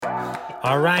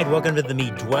All right, welcome to the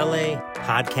Me Duele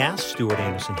podcast. Stuart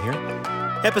Anderson here.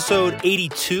 Episode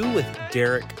 82 with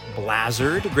Derek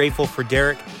Bleazard. Grateful for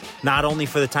Derek, not only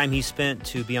for the time he spent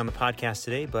to be on the podcast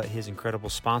today, but his incredible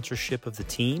sponsorship of the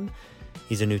team.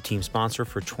 He's a new team sponsor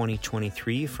for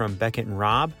 2023 from Beckett and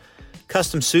Robb.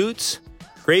 Custom suits.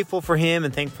 Grateful for him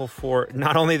and thankful for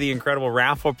not only the incredible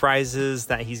raffle prizes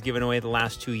that he's given away the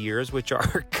last 2 years, which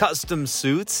are custom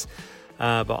suits,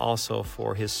 but also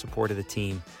for his support of the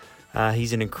team.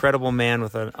 He's an incredible man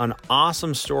with an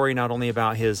awesome story, not only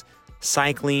about his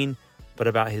cycling, but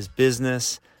about his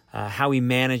business, how he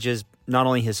manages not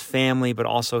only his family, but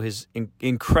also his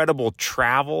incredible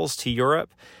travels to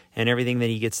Europe and everything that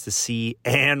he gets to see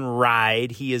and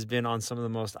ride. He has been on some of the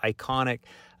most iconic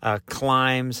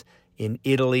climbs in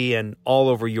Italy and all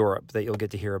over Europe that you'll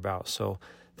get to hear about. So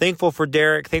thankful for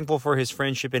Derek, thankful for his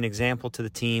friendship and example to the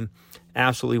team.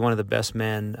 Absolutely one of the best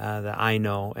men that I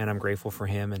know, and I'm grateful for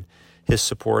him and his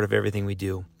support of everything we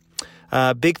do.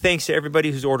 Big thanks to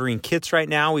everybody who's ordering kits right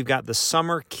now. We've got the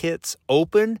summer kits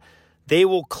open. They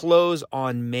will close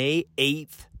on May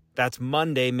 8th. That's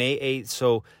Monday, May 8th.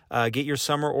 So get your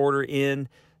summer order in.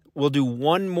 We'll do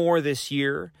one more this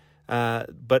year,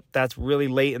 but that's really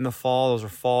late in the fall. Those are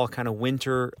fall kind of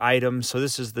winter items. So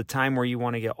this is the time where you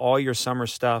want to get all your summer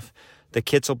stuff. The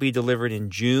kits will be delivered in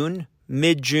June,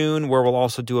 mid-June, where we'll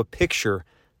also do a picture.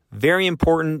 Very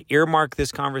important. Earmark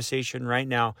this conversation right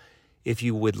now. If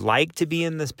you would like to be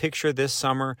in this picture this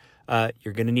summer,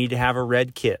 you're going to need to have a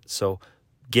red kit. So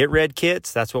get red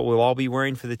kits. That's what we'll all be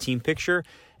wearing for the team picture.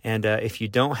 And if you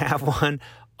don't have one,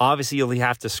 obviously you'll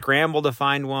have to scramble to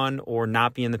find one or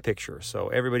not be in the picture. So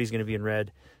everybody's going to be in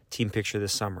red team picture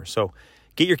this summer. So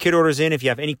get your kit orders in. If you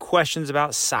have any questions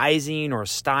about sizing or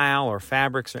style or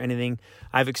fabrics or anything,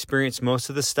 I've experienced most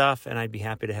of the stuff and I'd be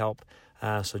happy to help.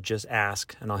 So just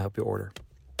ask and I'll help you order.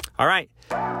 All right.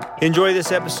 Enjoy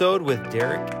this episode with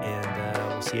Derek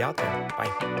and we'll see you out there. Bye.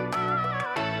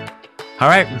 All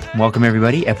right. Welcome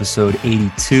everybody. Episode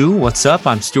 82. What's up?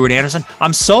 I'm Stuart Anderson.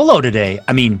 I'm solo today.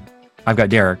 I mean, I've got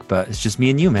Derek, but it's just me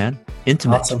and you, man.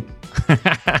 Intimate. Awesome.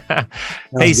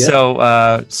 Hey,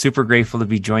 so super grateful to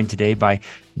be joined today by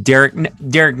Derek.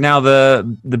 Derek, now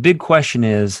the big question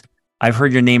is, I've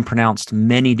heard your name pronounced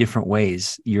many different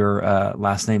ways. Your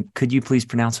last name, could you please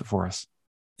pronounce it for us?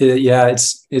 It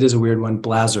is a weird one.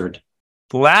 Bleazard.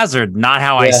 Bleazard, not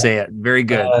how I say it. Very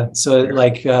good. So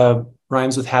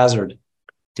rhymes with hazard.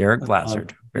 Derek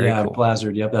Bleazard. Very cool.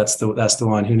 Bleazard. Yep, that's the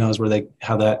one. Who knows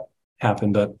how that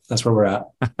happened, but that's where we're at.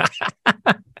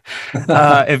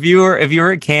 If you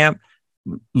were at camp,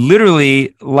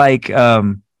 literally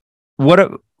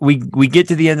we get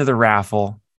to the end of the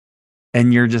raffle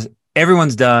and you're just,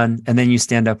 everyone's done. And then you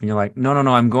stand up and you're like, no,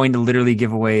 I'm going to literally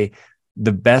give away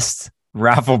the best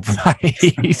raffle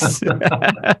prize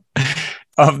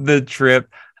of the trip.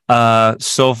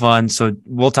 So fun. So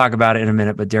we'll talk about it in a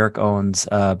minute, but Derek owns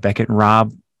Beckett and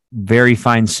Robb, very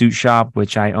fine suit shop,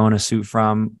 which I own a suit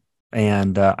from.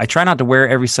 And I try not to wear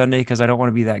it every Sunday because I don't want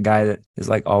to be that guy that is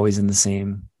like always in the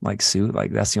same like suit.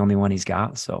 Like that's the only one he's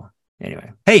got. So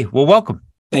anyway, hey, well, welcome.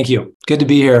 Thank you. Good to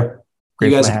be here.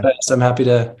 Grateful you guys are best. I'm happy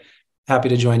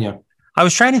to join you. I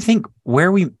was trying to think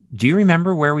do you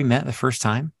remember where we met the first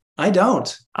time? I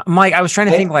don't. Mike, I was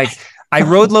trying to think I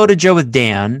rode Lotoja with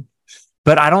Dan,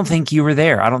 but I don't think you were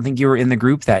there. I don't think you were in the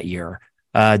group that year.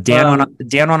 Dan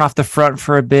went off the front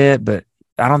for a bit, but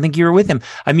I don't think you were with him.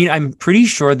 I mean, I'm pretty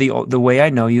sure the way I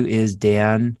know you is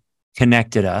Dan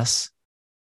connected us.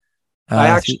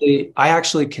 I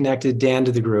actually connected Dan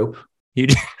to the group. You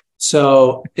did?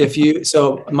 So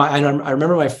I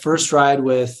remember my first ride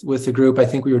with the group. I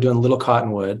think we were doing Little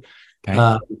Cottonwood. Okay.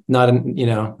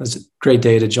 It was a great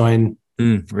day to join.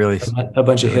 Really, a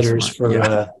bunch of really hitters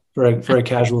smart. for a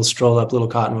casual stroll up Little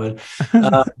Cottonwood.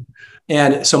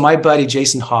 And so my buddy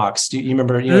Jason Hawks, do you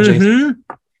remember? Jason.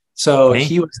 So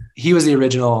he was the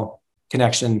original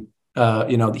connection.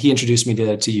 He introduced me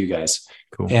to you guys.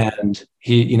 Cool. And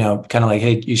he, kind of like,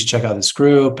 hey, you should check out this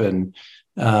group. And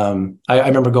I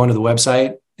remember going to the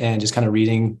website and just kind of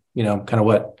reading, kind of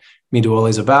what Me Duele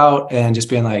is about, and just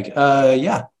being like,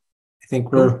 yeah, I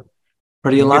think we're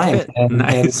pretty aligned.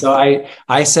 And so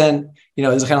I sent, it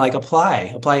was kind of like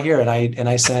apply here, and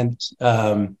I sent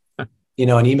an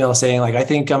email saying like, I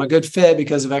think I'm a good fit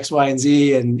because of X, Y, and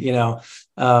Z, and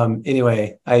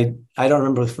anyway, I don't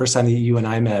remember the first time that you and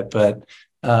I met, but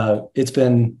it's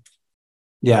been,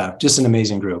 just an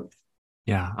amazing group.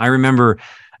 Yeah, I remember.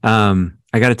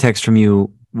 I got a text from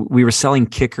you. We were selling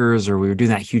kickers, or we were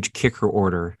doing that huge kicker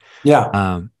order.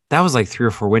 Yeah. That was like 3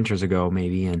 or 4 winters ago,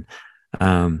 maybe. And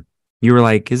you were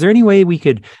like, is there any way we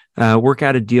could work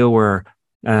out a deal where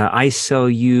I sell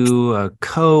you a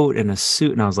coat and a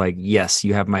suit. And I was like, yes,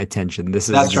 you have my attention. This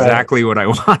is That's right. exactly what I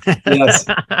wanted. Yes.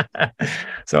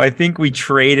 So I think we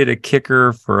traded a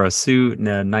kicker for a suit and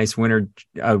a nice winter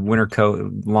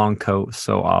coat, long coat.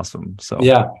 So awesome. So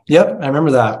yeah. Yep. I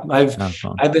remember that.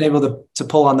 I've been able to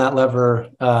pull on that lever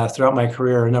throughout my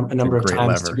career a number of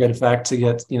times to great effect, to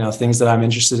get, things that I'm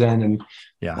interested in,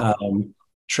 and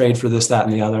trade for this, that,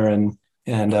 and the other. And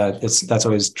that's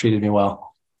always treated me well.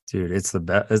 Dude, it's the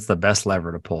best. It's the best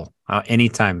lever to pull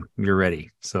anytime you're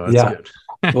ready. So that's good.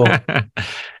 Cool.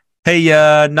 Hey,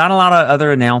 not a lot of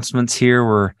other announcements here.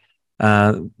 We're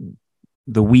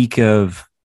the week of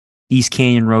East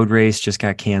Canyon Road Race just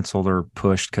got canceled or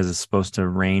pushed because it's supposed to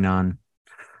rain on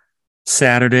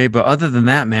Saturday. But other than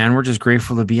that, man, we're just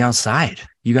grateful to be outside.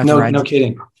 You got to ride. No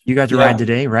kidding. You got to ride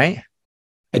today, right?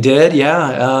 I did.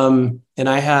 Yeah. And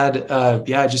I had,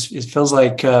 it feels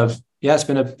like, it's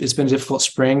been a difficult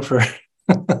spring for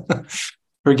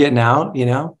for getting out,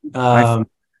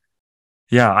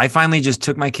 I finally just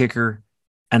took my kicker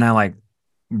and I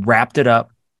wrapped it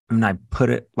up and I put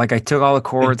it, I took all the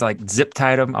cords, zip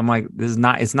tied them. I'm like, it's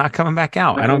not coming back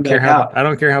out. I don't care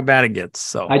how bad it gets.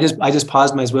 So I just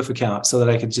paused my Zwift account so that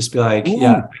I could just be like,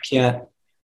 ooh.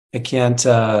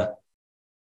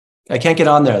 I can't get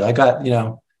on there. I got,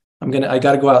 I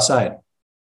got to go outside.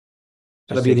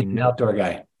 Got to be the outdoor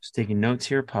guy. Just taking notes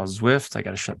here. Pause Zwift. I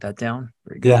got to shut that down.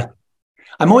 Very good. Yeah.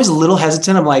 I'm always a little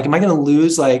hesitant. I'm like, am I going to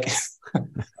lose? You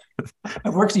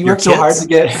worked so hard to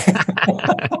get.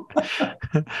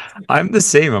 I'm the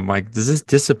same. I'm like, does this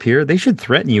disappear? They should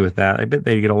threaten you with that. I bet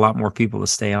they'd get a lot more people to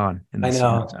stay on. I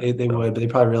know they would, but they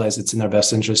probably realize it's in their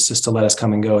best interest just to let us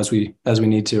come and go as we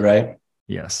need to. Right.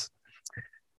 Yes.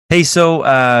 Hey, so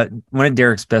one of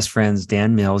Derek's best friends,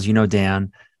 Dan Mills,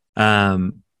 Dan,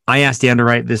 I asked Dan to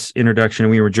write this introduction,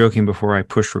 and we were joking before I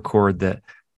pushed record that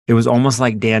it was almost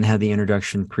like Dan had the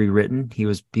introduction pre-written. He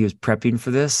was prepping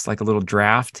for this, like a little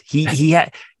draft. He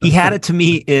had it to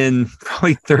me in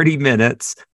probably 30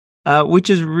 minutes, which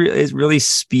is really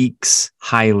speaks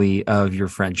highly of your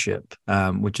friendship,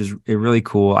 which is really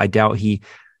cool. I doubt he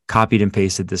copied and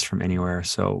pasted this from anywhere.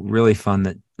 So really fun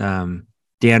that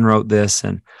Dan wrote this,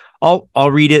 and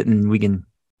I'll read it, and you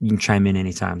can chime in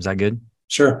anytime. Is that good?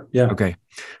 Sure. Yeah. Okay.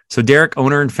 So Derek,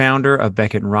 owner and founder of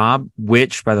Beckett and Robb,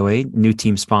 which, by the way, new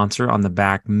team sponsor on the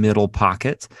back middle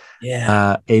pocket.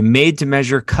 Yeah. A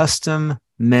made-to-measure custom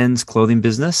men's clothing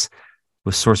business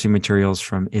with sourcing materials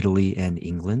from Italy and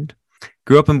England.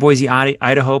 Grew up in Boise,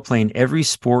 Idaho, playing every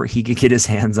sport he could get his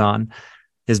hands on.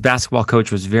 His basketball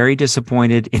coach was very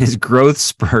disappointed in his growth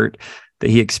spurt that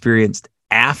he experienced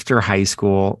after high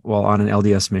school while on an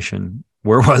LDS mission.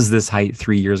 Where was this height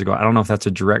 3 years ago? I don't know if that's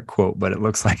a direct quote, but it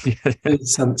looks like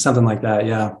it's something like that.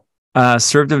 Yeah.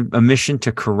 Served a mission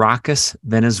to Caracas,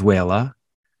 Venezuela,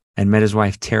 and met his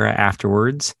wife, Tara,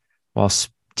 afterwards while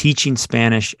teaching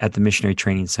Spanish at the Missionary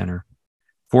Training Center.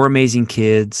 4 amazing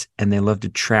kids, and they love to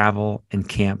travel and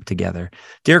camp together.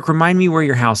 Derek, remind me where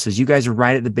your house is. You guys are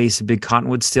right at the base of Big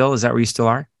Cottonwood still. Is that where you still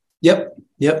are? Yep.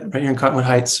 Right here in Cottonwood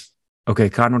Heights.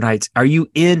 Okay, Cottonwood Heights. Are you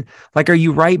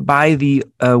right by the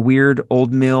weird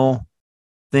old mill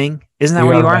thing? Isn't that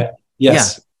where you are? Right.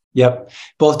 Yes. Yeah. Yep.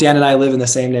 Both Dan and I live in the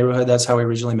same neighborhood. That's how we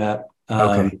originally met.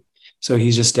 Okay. So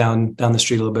he's just down the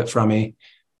street a little bit from me.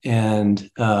 And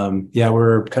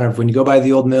we're kind of, when you go by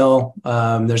the old mill,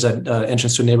 there's an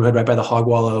entrance to a neighborhood right by the Hog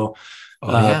Wallow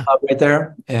pub right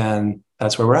there. And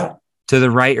that's where we're at. To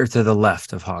the right or to the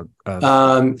left of Hog?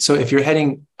 So if you're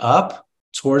heading up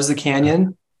towards the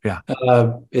canyon,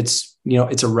 it's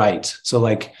a right. So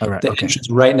entrance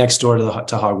right next door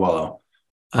to Hog Wallow.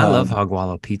 I love Hog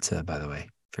Wallow pizza, by the way.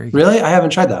 Very good. Really? I haven't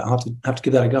tried that. I'll have to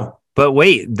give that a go. But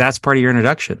wait, that's part of your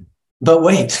introduction. But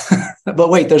wait,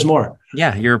 there's more.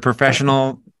 Yeah, you're a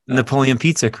professional Napoleon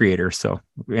pizza creator. So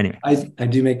anyway, I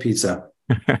do make pizza.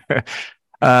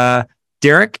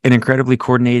 Derek, incredibly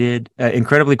coordinated,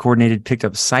 picked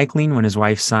up cycling when his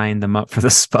wife signed them up for the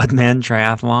Spudman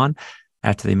triathlon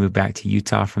after they moved back to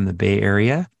Utah from the Bay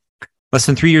Area. Less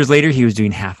than 3 years later, he was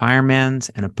doing half Ironmans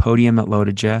and a podium at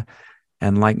Lotoja.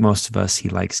 And like most of us, he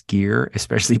likes gear,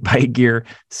 especially bike gear,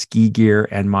 ski gear,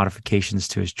 and modifications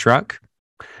to his truck.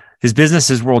 His business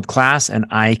is world-class, and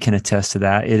I can attest to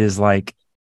that. It is I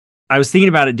was thinking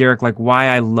about it, Derek, why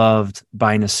I loved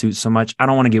buying a suit so much. I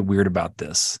don't want to get weird about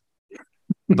this,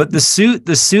 but the suit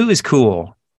is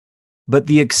cool, but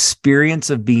the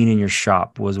experience of being in your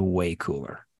shop was way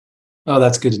cooler. Oh,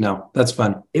 that's good to know. That's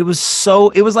fun. It was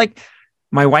like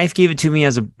my wife gave it to me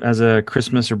as a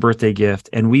Christmas or birthday gift.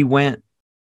 And we went,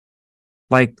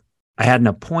 I had an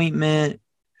appointment.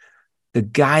 the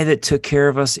guy that took care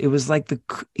of us, it was like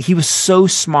he was so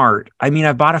smart. I mean,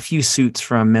 I bought a few suits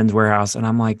from Men's Warehouse and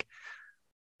I'm like,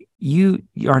 you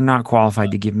are not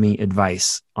qualified to give me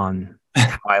advice on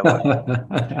how I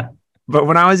look. But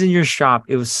when I was in your shop,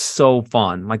 it was so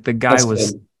fun. Like the guy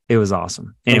it was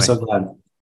awesome. Anyway, I'm so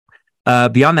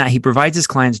glad. Beyond that, he provides his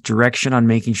clients direction on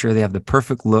making sure they have the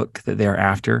perfect look that they're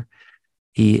after.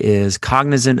 He is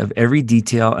cognizant of every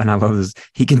detail. And I love this.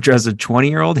 He can dress a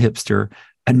 20-year-old hipster,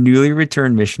 a newly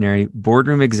returned missionary,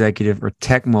 boardroom executive, or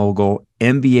tech mogul,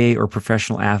 MBA or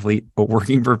professional athlete, a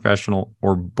working professional,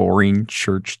 or boring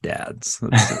church dads.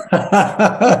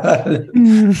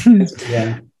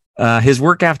 Yeah. His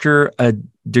work after a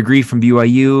degree from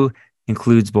BYU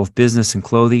includes both business and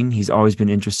clothing. He's always been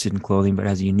interested in clothing, but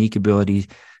has a unique ability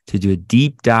to do a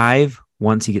deep dive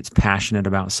once he gets passionate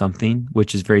about something,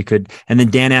 which is very good. And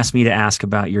then Dan asked me to ask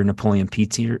about your Napoleon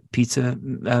pizza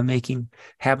making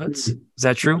habits. Is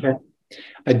that true?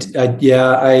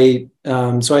 Okay.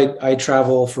 So I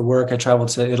travel for work. I travel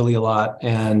to Italy a lot,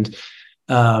 and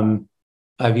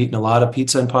I've eaten a lot of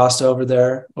pizza and pasta over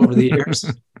there over the years.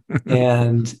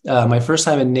 And my first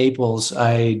time in Naples,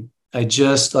 I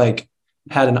just like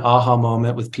had an aha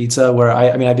moment with pizza where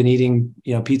I mean, I've been eating,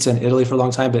 pizza in Italy for a long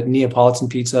time, but Neapolitan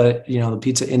pizza, the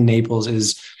pizza in Naples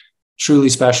is truly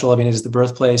special. I mean, it is the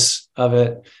birthplace of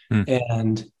it.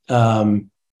 And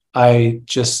I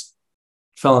just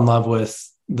fell in love with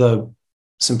the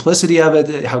simplicity of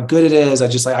it, how good it is. I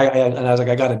was like,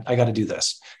 I gotta do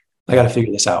this. I got to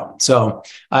figure this out. So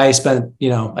I spent,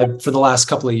 for the last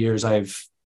couple of years, I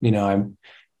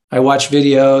watch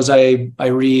videos, I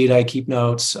read, I keep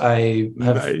notes. I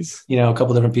have, a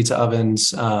couple different pizza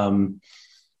ovens.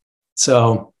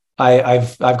 So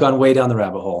I've gone way down the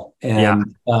rabbit hole,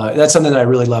 and that's something that I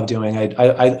really love doing.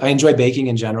 I enjoy baking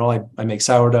in general. I make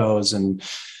sourdoughs and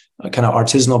kind of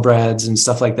artisanal breads and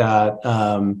stuff like that.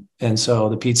 And so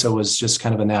the pizza was just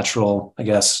kind of a natural, I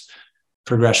guess,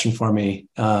 progression for me.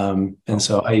 And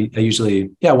so I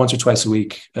usually, once or twice a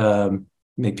week,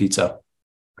 make pizza.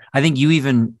 I think you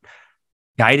even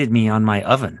guided me on my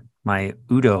oven, my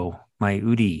Udi.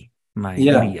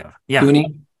 Uni.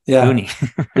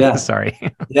 Yeah. Sorry.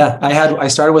 Yeah. I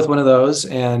started with one of those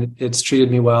and it's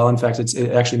treated me well. In fact,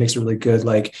 it actually makes a really good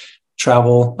like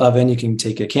travel oven. You can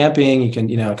take it camping. You can,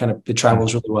 it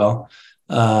travels really well.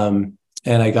 And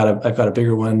I've got a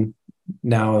bigger one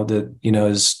now that,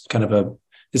 is kind of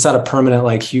it's not a permanent,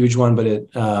 like huge one, but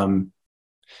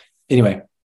anyway,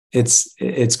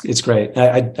 it's great.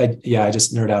 I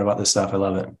just nerd out about this stuff. I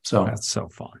love it. So that's so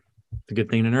fun. It's a good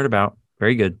thing to nerd about.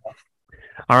 Very good.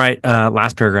 All right.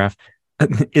 Last paragraph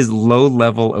is low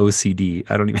level OCD.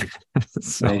 I don't even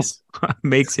nice.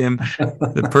 Makes him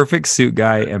the perfect suit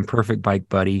guy and perfect bike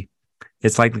buddy.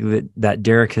 It's likely that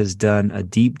Derek has done a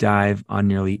deep dive on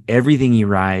nearly everything he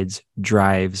rides,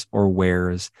 drives, or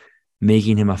wears,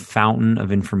 making him a fountain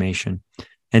of information.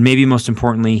 And maybe most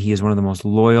importantly, he is one of the most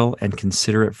loyal and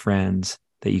considerate friends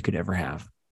that you could ever have.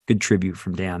 Good tribute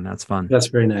from Dan. That's fun. That's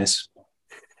very nice.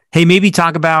 Hey, maybe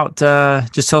talk about,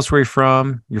 just tell us where you're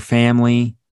from, your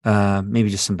family, maybe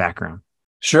just some background.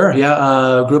 Sure.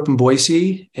 Yeah. Grew up in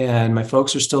Boise and my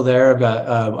folks are still there. I've got,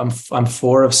 I'm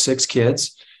 4 of 6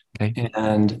 kids. Okay.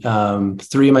 And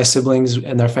 3 of my siblings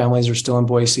and their families are still in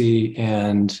Boise.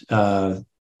 And I've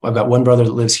got one brother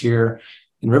that lives here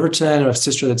in Riverton, a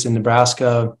sister that's in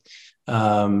Nebraska.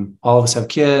 All of us have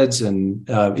kids. And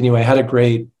anyway, I had a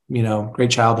great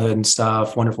childhood and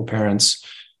stuff, wonderful parents,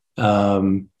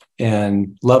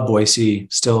 and love Boise,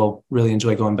 still really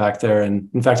enjoy going back there. And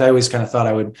in fact, I always kind of thought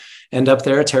I would end up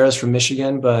there. Tara's from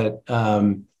Michigan, but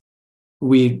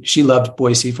she loved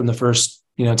Boise from the first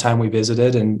time we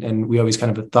visited, and we always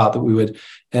kind of thought that we would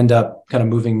end up kind of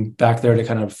moving back there to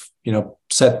kind of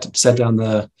set down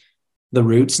the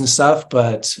roots and stuff.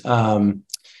 But I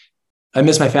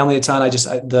miss my family a ton.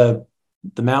 The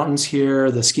mountains here,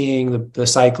 the skiing, the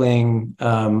cycling,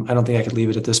 I don't think I could leave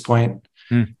it at this point.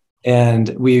 And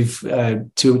we've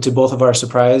to both of our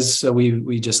surprise,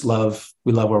 we just love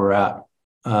where we're at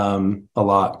a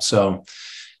lot. So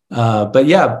gosh,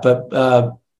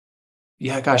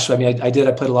 I mean, I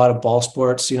played a lot of ball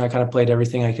sports. I kind of played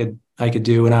everything I could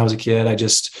do when I was a kid. I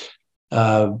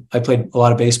played a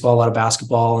lot of baseball, a lot of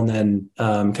basketball, and then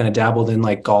kind of dabbled in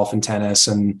like golf and tennis.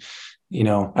 And,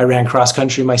 I ran cross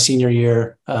country my senior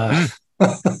year. Didn't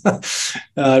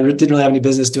really have any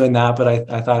business doing that, but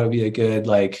I thought it would be a good,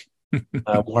 like,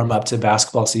 warm up to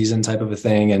basketball season type of a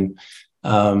thing. And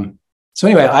so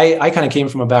anyway, I kind of came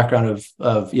from a background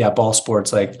of ball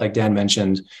sports, like Dan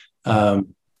mentioned.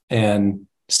 And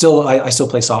still, I still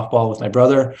play softball with my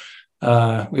brother.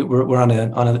 We're on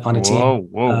a team.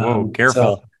 Whoa!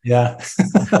 Careful! Yeah.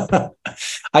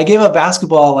 I gave up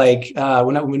basketball like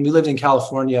when we lived in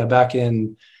California back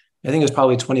in, I think it was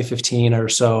probably 2015 or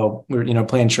so. We were,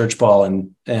 playing church ball,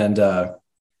 and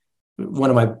one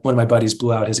of my buddies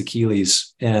blew out his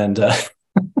Achilles, and and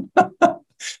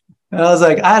I was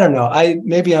like, I don't know.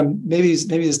 Maybe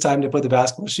it's time to put the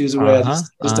basketball shoes away. I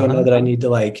just don't know that I need to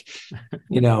like,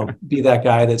 be that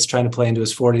guy that's trying to play into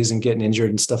his 40s and getting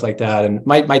injured and stuff like that. And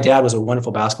my dad was a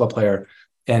wonderful basketball player,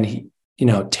 and he,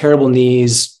 terrible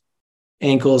knees,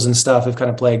 ankles and stuff have kind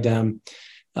of plagued him.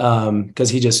 Because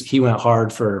he went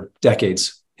hard for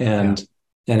decades, and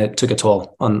it took a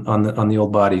toll on the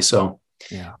old body. So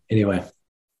anyway,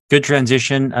 good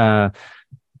transition. It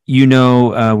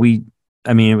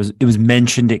was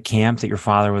mentioned at camp that your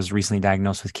father was recently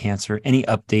diagnosed with cancer. Any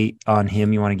update on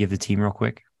him you want to give the team real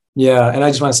quick? Yeah. And I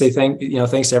just want to say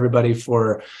thanks to everybody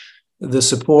for the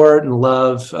support and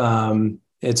love.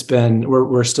 It's been,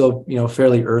 we're still,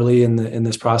 fairly early in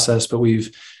this process, but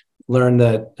we've learned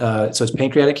that, so it's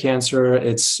pancreatic cancer.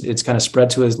 It's kind of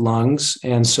spread to his lungs.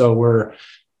 And so we're,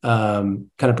 kind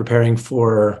of preparing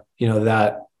for,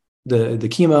 that, the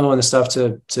chemo and the stuff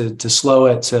to slow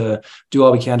it, to do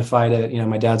all we can to fight it.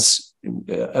 My dad's,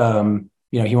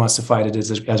 he wants to fight it as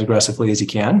aggressively as he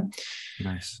can.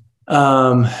 Nice.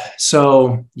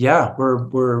 So yeah,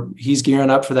 he's gearing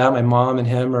up for that. My mom and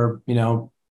him are,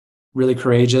 really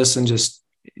courageous and just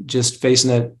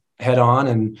facing it head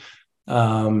on.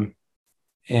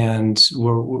 And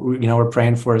we're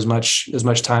praying for as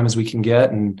much time as we can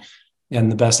get and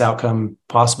the best outcome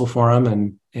possible for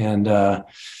him. And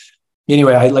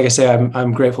anyway, like I say,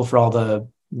 I'm grateful for all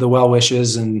the well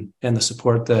wishes and the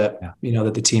support that,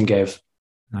 that the team gave.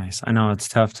 Nice. I know it's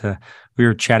tough we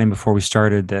were chatting before we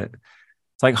started that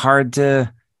it's like hard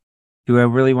to, do I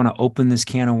really want to open this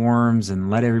can of worms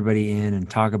and let everybody in and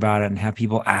talk about it and have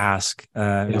people ask,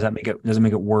 does it make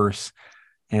it worse?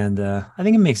 And I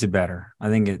think it makes it better. I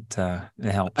think it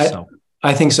helps.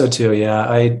 I think so too.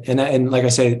 Yeah. And like I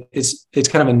say, it's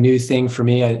kind of a new thing for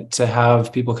me to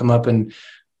have people come up and,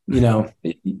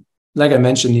 like I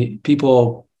mentioned,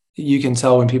 people, you can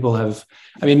tell when people have,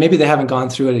 maybe they haven't gone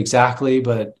through it exactly,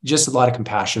 but just a lot of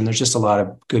compassion. There's just a lot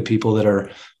of good people that are,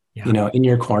 in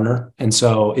your corner. And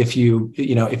so if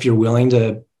if you're willing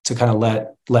to kind of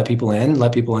let people in,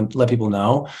 let people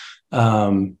know,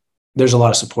 there's a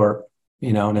lot of support,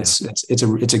 and it's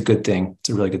a good thing. It's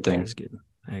a really good thing. That's good.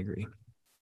 I agree.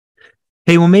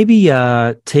 Hey, well, maybe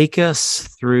take us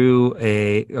through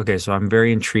so I'm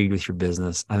very intrigued with your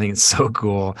business. I think it's so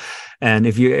cool. And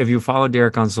if you follow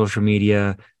Derek on social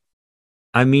media,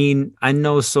 I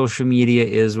know social media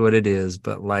is what it is,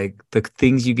 but like the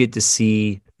things you get to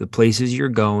see, the places you're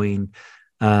going,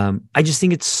 I just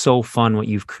think it's so fun what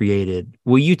you've created.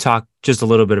 Will you talk just a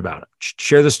little bit about it?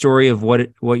 Share the story of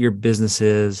what your business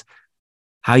is,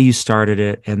 how you started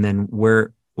it, and then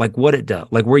what it does,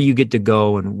 like where you get to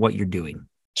go and what you're doing.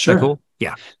 Sure. Cool.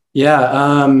 Yeah.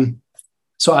 Yeah.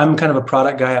 So I'm kind of a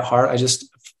product guy at heart. I just,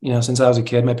 since I was a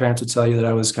kid, my parents would tell you that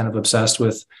I was kind of obsessed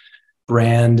with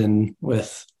brand and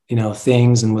with,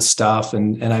 things and with stuff.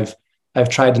 And I've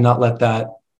tried to not let that,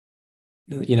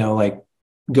 like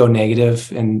go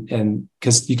negative and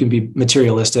cause you can be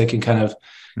materialistic and kind of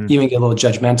even get a little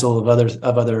judgmental of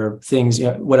other things,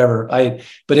 whatever.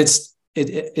 But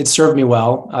it served me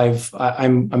well.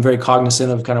 I'm very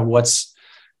cognizant of kind of what's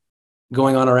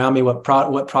going on around me, what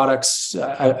products.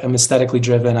 I'm aesthetically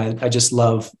driven. I just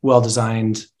love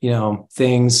well-designed,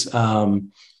 things.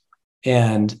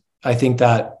 And I think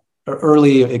that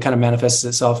early it kind of manifests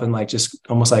itself in like just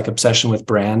almost like obsession with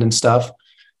brand and stuff.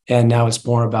 And now it's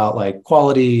more about like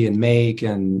quality and make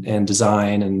and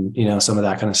design and, some of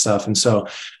that kind of stuff. And so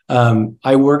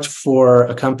I worked for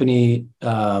a company.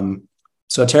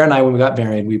 So Tara and I, when we got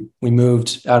married, we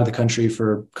moved out of the country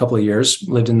for a couple of years,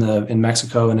 lived in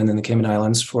Mexico and then in the Cayman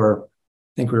Islands for, I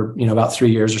think we're, about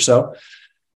 3 years or so.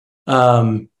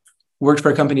 Worked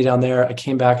for a company down there. I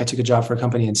came back, I took a job for a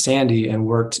company in Sandy and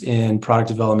worked in product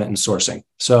development and sourcing.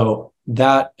 So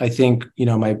that, I think,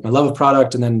 my love of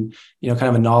product and then, kind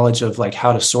of a knowledge of like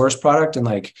how to source product and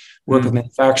like work with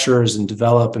manufacturers and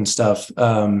develop and stuff.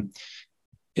 I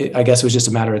guess it was just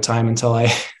a matter of time until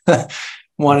I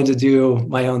wanted to do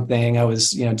my own thing. I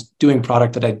was, doing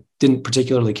product that I didn't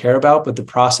particularly care about, but the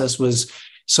process was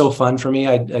so fun for me.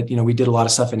 We did a lot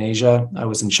of stuff in Asia. I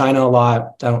was in China a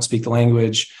lot. I don't speak the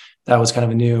language. That was kind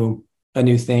of a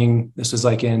new thing. This was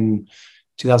like in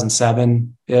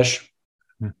 2007-ish.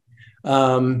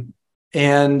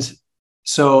 And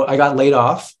so I got laid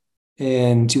off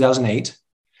in 2008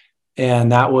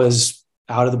 and that was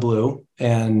out of the blue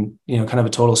and, kind of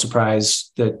a total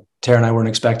surprise that Tara and I weren't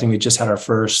expecting. We just had our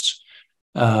first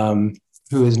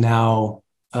who is now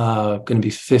going to be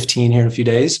 15 here in a few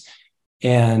days.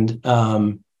 And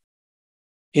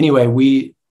anyway,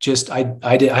 I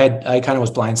kind of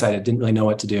was blindsided, didn't really know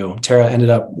what to do. Tara ended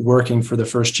up working for the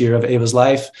first year of Ava's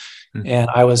life. And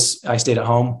I stayed at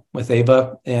home with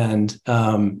Ava and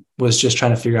was just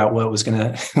trying to figure out where I was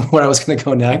going to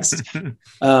go next.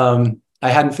 I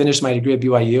hadn't finished my degree at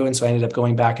BYU. And so I ended up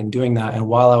going back and doing that. And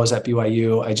while I was at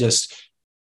BYU,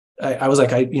 I was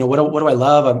like, what do I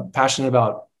love? I'm passionate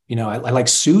about, I like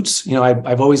suits.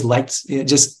 I've always liked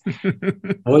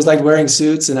always liked wearing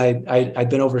suits. And I'd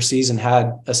been overseas and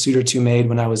had a suit or two made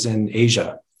when I was in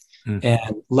Asia.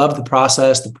 And loved the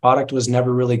process. The product was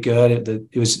never really good.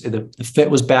 The fit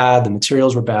was bad. The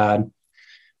materials were bad,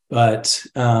 but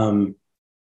that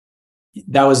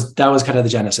was kind of the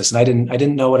genesis. And I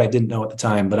didn't know what I didn't know at the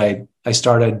time, but I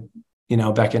started,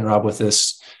 Beckett and Robb with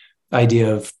this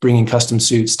idea of bringing custom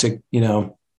suits to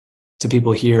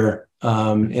people here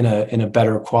in a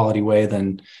better quality way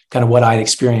than kind of what I'd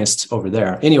experienced over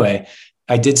there. Anyway,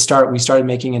 we started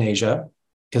making in Asia,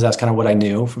 because that's kind of what I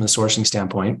knew from a sourcing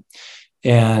standpoint.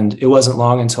 And it wasn't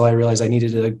long until I realized I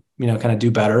needed to, kind of do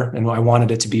better. And I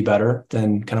wanted it to be better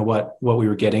than kind of what we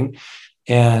were getting.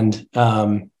 And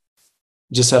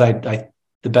just said,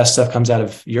 the best stuff comes out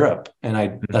of Europe,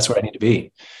 and that's where I need to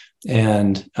be.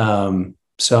 And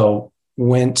so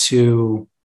went to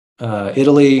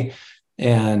Italy,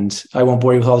 and I won't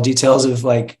bore you with all the details of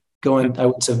I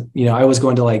was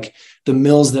going to the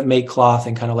mills that make cloth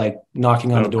and kind of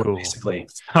knocking on the door, basically.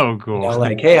 Oh, cool.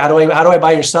 Hey, how do I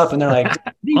buy your stuff? And they're like,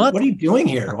 what are you doing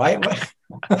here? Why?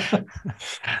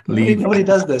 Nobody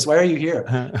does this. Why are you here?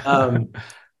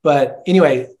 But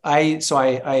anyway, I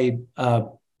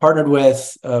partnered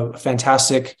with a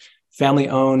fantastic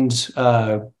family-owned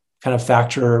kind of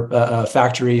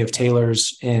factory of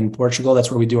tailors in Portugal. That's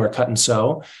where we do our cut and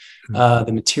sew.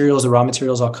 The raw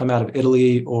materials all come out of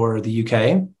Italy or the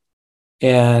UK.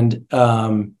 And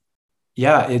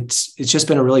it's just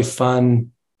been a really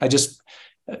fun, that's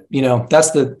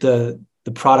the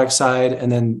product side.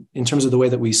 And then in terms of the way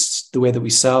that we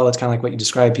sell, it's kind of like what you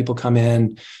described. People come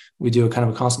in, we do a kind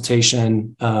of a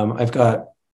consultation. I've got,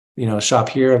 a shop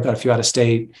here, I've got a few out of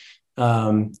state.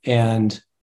 And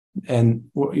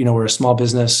we're a small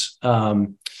business,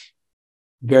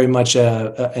 very much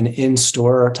an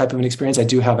in-store type of an experience. I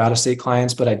do have out-of-state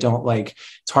clients, but I don't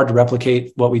it's hard to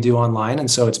replicate what we do online. And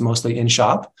so it's mostly in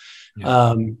shop.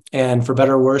 Yeah. And for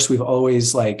better or worse, we've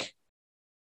always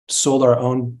sold our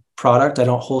own product. I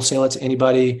don't wholesale it to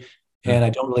anybody, and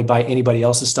I don't really buy anybody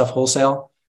else's stuff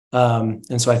wholesale.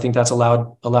 And so I think that's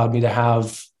allowed me to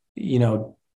have,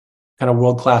 kind of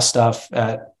world-class stuff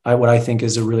at what I think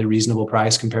is a really reasonable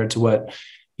price compared to what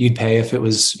you'd pay if it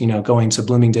was, going to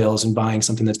Bloomingdale's and buying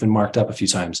something that's been marked up a few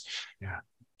times.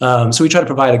 Yeah. So we try to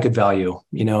provide a good value,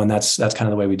 and that's kind of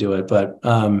the way we do it. But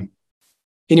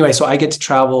anyway, so I get to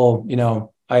travel,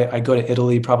 I go to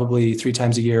Italy probably 3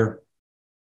 times a year.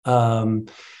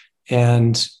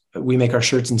 And we make our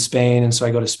shirts in Spain. And so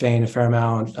I go to Spain a fair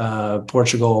amount,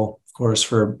 Portugal, of course,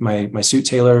 for my suit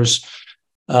tailors.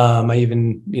 I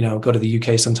even, go to the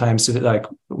UK sometimes to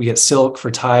we get silk for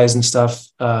ties and stuff,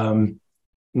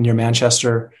 near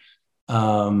Manchester.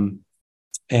 And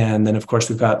then of course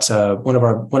we've got, one of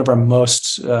the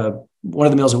mills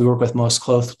that we work with most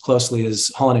closely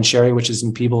is Holland and Sherry, which is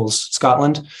in Peebles,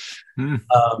 Scotland.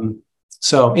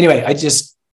 So anyway, I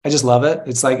just love it.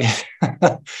 It's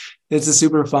it's a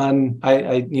super fun.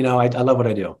 I love what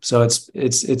I do. So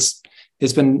it's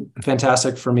been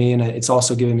fantastic for me. And it's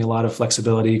also given me a lot of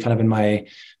flexibility kind of in my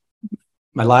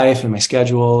life and my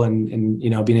schedule and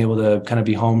being able to kind of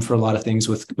be home for a lot of things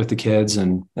with the kids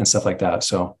and stuff like that.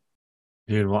 So.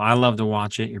 Dude, well, I love to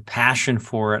watch it. Your passion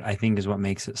for it, I think, is what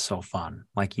makes it so fun.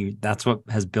 That's what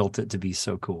has built it to be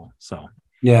so cool. So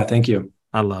yeah, thank you.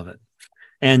 I love it.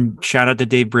 And shout out to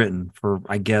Dave Britton for,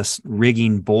 I guess,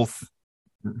 rigging both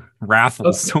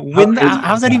raffles to win that.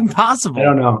 How's that even possible? I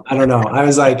don't know. I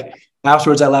was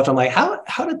afterwards I left, I'm like, how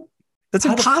did that's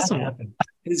impossible. That happen?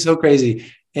 It's so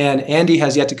crazy. And Andy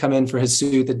has yet to come in for his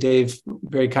suit that Dave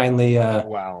very kindly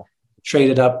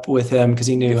traded up with him because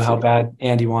he knew how bad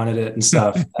Andy wanted it and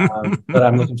stuff. But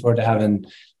I'm looking forward to having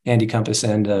Andy Compass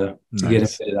in to get it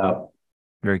fitted out.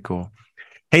 Very cool.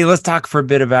 Hey, let's talk for a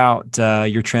bit about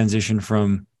your transition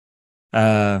from,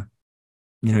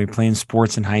 you're playing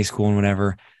sports in high school and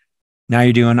whatever. Now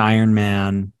you're doing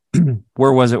Ironman.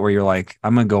 Where was it where you're like,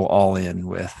 I'm going to go all in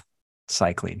with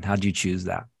cycling? How'd you choose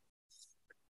that?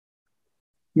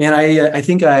 Man, I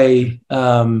think I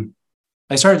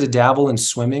started to dabble in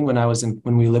swimming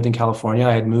when we lived in California.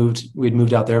 We'd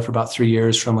moved out there for about 3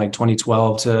 years from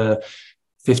 2012 to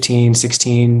 15,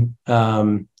 16.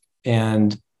 And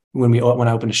when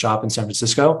I opened a shop in San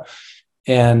Francisco,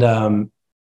 and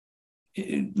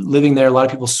living there, a lot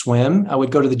of people swim. I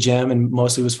would go to the gym and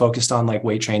mostly was focused on like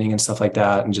weight training and stuff like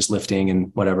that, and just lifting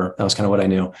and whatever. That was kind of what I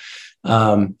knew.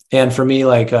 And for me,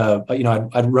 like,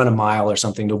 I'd run a mile or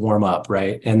something to warm up.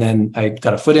 Right. And then I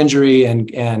got a foot injury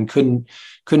and couldn't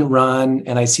run.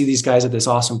 And I see these guys at this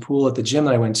awesome pool at the gym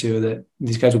that I went to, that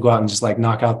these guys would go out and just like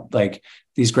knock out like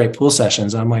these great pool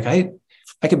sessions. And I'm like, I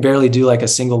could barely do like a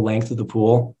single length of the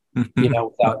pool,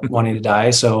 without wanting to die.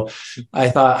 So I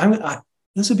thought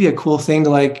this would be a cool thing to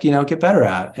like, get better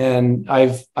at. And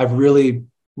I've really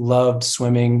loved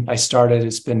swimming. I started,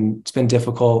 it's been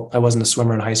difficult. I wasn't a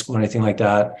swimmer in high school or anything like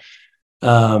that.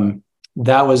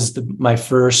 That was my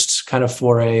first kind of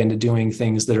foray into doing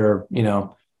things that are,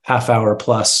 half hour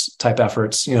plus type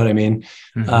efforts. You know what I mean?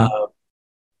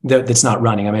 That's not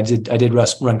running. I mean, I did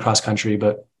run cross country,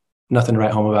 but nothing to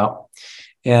write home about.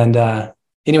 And,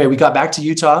 anyway, we got back to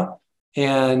Utah,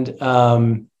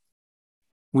 and,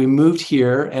 we moved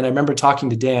here, and I remember talking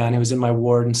to Dan, who was in my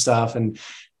ward and stuff. And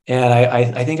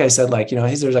I think I said like,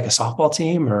 is there like a softball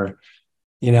team, or,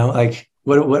 like,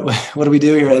 what do we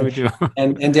do here?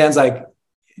 And Dan's like,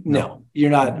 no,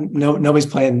 you're not, nobody's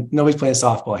playing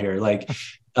softball here. Like,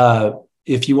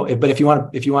 if you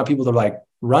want people to like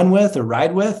run with or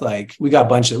ride with, like we got a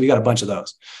bunch of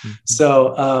those. Mm-hmm.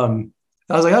 So,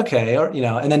 I was like, okay,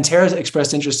 and then Tara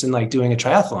expressed interest in like doing a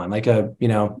triathlon, like an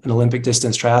Olympic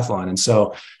distance triathlon. And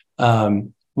so,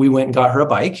 we went and got her a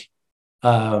bike.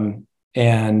 And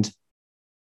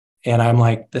I'm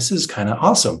like, this is kind of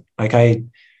awesome. Like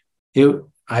I'm a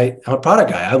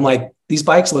product guy. I'm like, these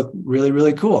bikes look really,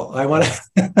 really cool. I want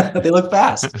to, they look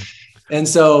fast. And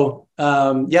so,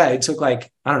 it took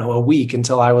like, I don't know, a week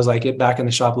until I was like back in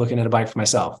the shop looking at a bike for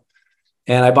myself.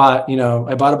 And I bought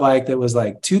a bike that was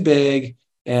like too big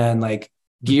and like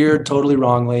geared totally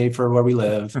wrongly for where we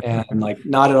live. And like,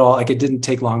 not at all, like it didn't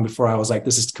take long before I was like,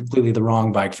 this is completely the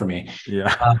wrong bike for me.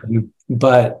 Yeah.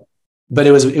 But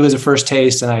it was a first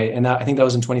taste. And I think that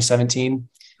was in 2017.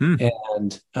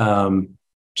 And,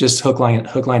 just hook, line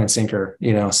and sinker,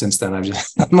 since then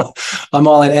I'm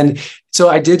all in. And so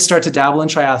I did start to dabble in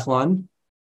triathlon,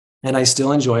 and I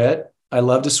still enjoy it. I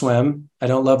love to swim. I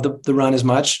don't love the run as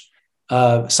much.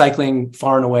 Cycling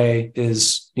far and away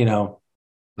is,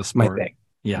 my thing.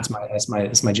 Yeah.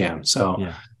 It's my jam.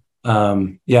 So,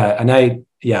 so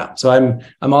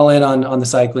I'm all in on the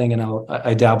cycling, and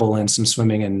I dabble in some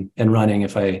swimming and running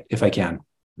if I can.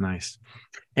 Nice.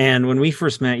 And when we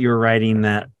first met, you were riding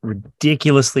that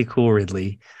ridiculously cool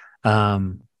Ridley.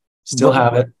 Still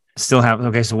have it.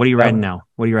 Okay. So what are you riding now?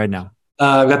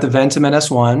 I've got the Ventum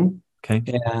NS1. Okay.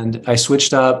 And I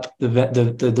switched up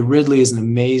the Ridley is an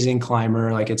amazing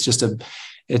climber. Like it's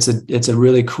a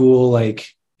really cool,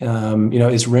 like,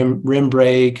 it's rim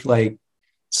brake, like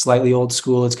slightly old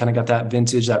school. It's kind of got that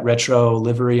vintage, that retro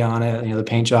livery on it, the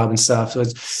paint job and stuff. So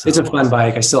it's a fun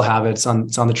bike. I still have it. It's on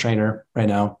the trainer right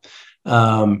now.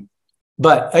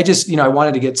 But I just, I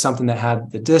wanted to get something that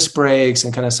had the disc brakes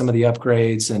and kind of some of the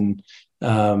upgrades and,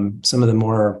 some of the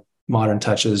more modern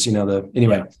touches,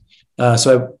 anyway.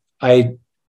 So I'm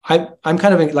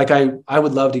kind of like, I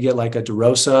would love to get like a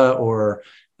DeRosa or,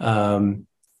 a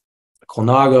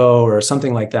Colnago or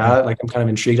something like that. Like I'm kind of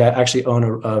intrigued. I actually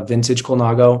own a vintage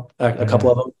Colnago, a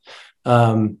couple of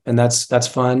them. And that's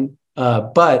fun.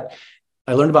 But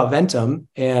I learned about Ventum,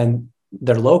 and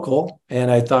they're local.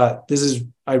 And I thought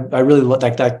I really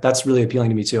like that. That's really appealing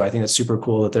to me too. I think it's super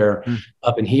cool that they're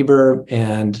up in Heber,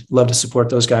 and love to support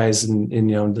those guys in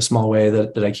the small way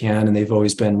that I can. And they've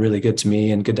always been really good to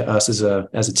me and good to us as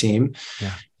a team.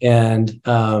 Yeah. And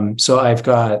so I've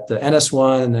got the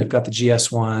NS1 and I've got the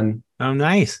GS1. Oh,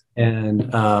 nice.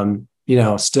 And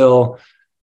still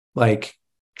like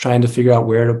trying to figure out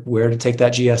where to take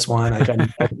that GS1.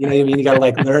 You got to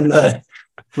like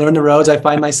learn the roads. I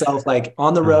find myself like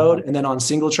on the road and then on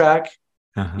single track,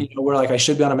 where like I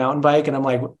should be on a mountain bike, and I'm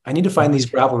like, I need to find these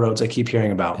gravel roads I keep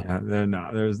hearing about. Yeah,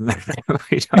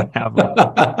 we don't have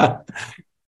them.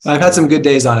 I've had some good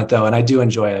days on it though, and I do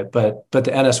enjoy it. But the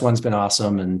NS1's been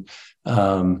awesome,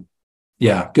 and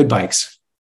good bikes.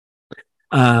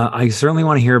 I certainly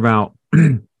want to hear about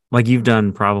like you've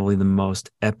done probably the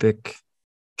most epic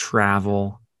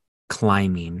travel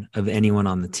climbing of anyone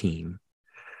on the team.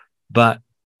 But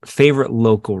favorite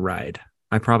local ride?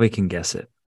 I probably can guess it.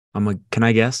 Can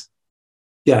I guess?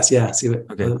 Yes. Yeah. See what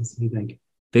you think.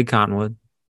 Big Cottonwood,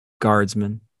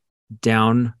 Guardsman,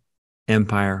 down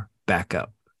Empire, back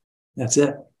up. That's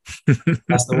it.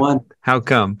 That's the one. How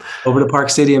come? Over to Park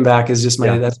City and back is just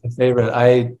that's my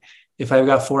favorite. if I've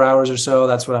got 4 hours or so,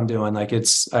 that's what I'm doing. Like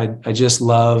I just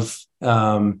love,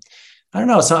 I don't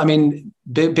know. So, I mean,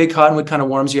 big cottonwood kind of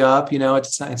warms you up,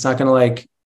 it's not going to like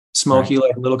smoke you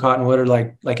like little cottonwood or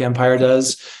like Empire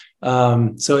does.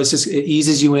 So it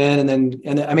eases you in.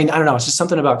 And I mean, I don't know. It's just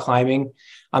something about climbing.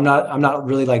 I'm not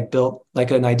really like built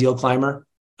like an ideal climber.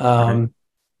 I'm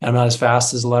not as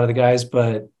fast as a lot of the guys,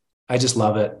 but I just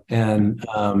love it.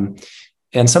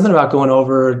 And something about going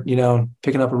over,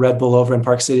 picking up a Red Bull over in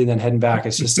Park City and then heading back.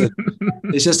 It's just a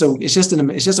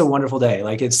wonderful day.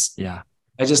 Like I just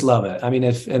love it. I mean,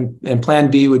 and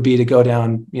plan B would be to go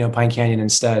down, Pine Canyon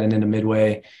instead and into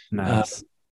Midway. Nice.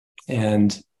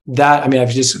 And that, I mean,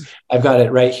 I've got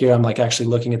it right here. I'm like actually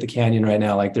looking at the canyon right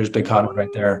now. Like there's big cottonwood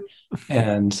right there.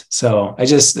 And so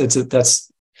it's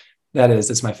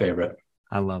my favorite.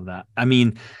 I love that. I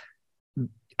mean,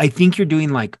 I think you're doing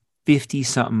like 50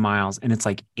 something miles and it's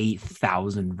like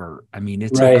 8,000 vert. I mean,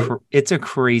 it's a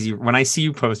crazy, when I see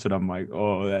you post it, I'm like,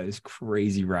 oh, that is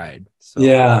crazy ride. So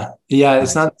yeah.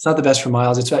 Nice. It's not the best for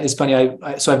miles. It's funny.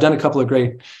 So I've done a couple of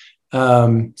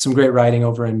some great riding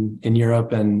over in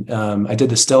Europe. And I did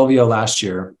the Stelvio last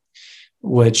year,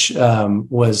 which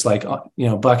was like,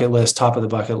 bucket list, top of the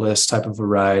bucket list type of a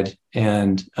ride.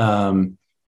 And talking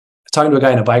to a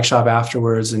guy in a bike shop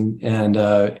afterwards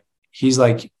and he's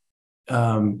like,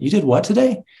 you did what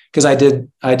today? Because I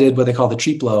did what they call the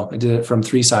triplo. I did it from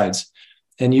 3 sides,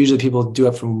 and usually people do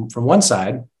it from one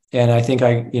side. And I think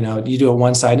you do it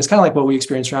one side. It's kind of like what we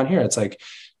experience around here. It's like,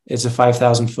 it's a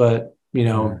 5,000 foot,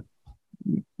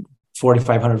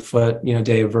 4,500 foot,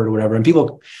 day of vert or whatever. And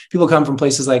people come from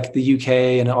places like the UK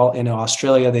and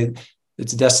Australia.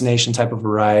 It's a destination type of a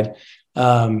ride.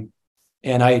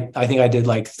 And I think I did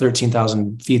like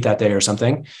 13,000 feet that day or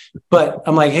something, but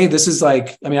I'm like, hey, this is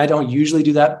like, I mean, I don't usually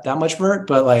do that much vert,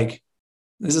 but like,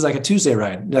 this is like a Tuesday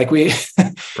ride. Like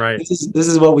right. this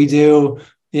is what we do,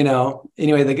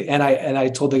 anyway. And I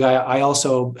told the guy, I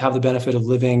also have the benefit of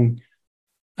living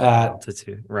at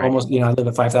altitude, right? Almost, I live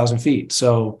at 5,000 feet.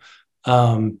 So,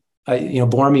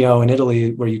 Bormio in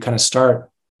Italy, where you kind of start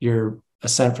your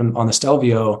ascent on the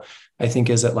Stelvio, I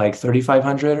think is at like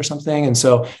 3,500 or something. And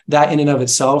so that in and of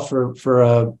itself for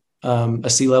a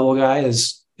sea level guy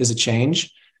is a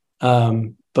change.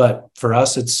 But for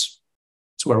us, it's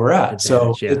where we're at.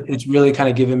 So it's really kind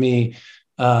of given me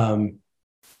the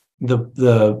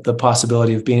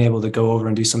possibility of being able to go over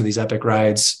and do some of these epic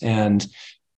rides and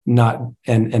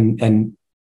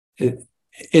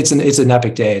it's an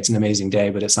epic day. It's an amazing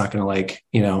day, but it's not going to like,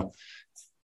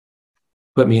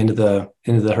 put me into the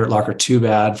hurt locker too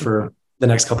bad for the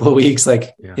next couple of weeks.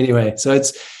 Anyway, so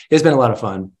it's been a lot of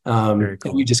fun. Very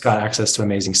cool. And we just got access to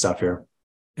amazing stuff here.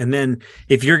 And then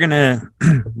if you're going to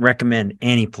recommend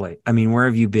any place, I mean, where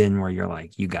have you been where you're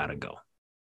like, you got to go?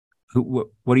 What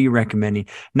are you recommending?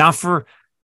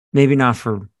 Maybe not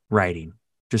for riding,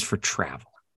 just for travel.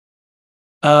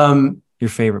 Your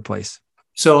favorite place.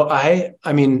 So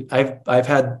I've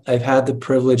had the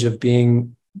privilege of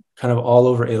being kind of all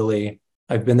over Italy.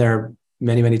 I've been there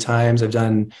many, many times. I've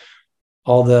done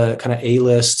all the kind of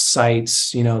A-list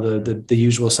sites, the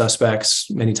usual suspects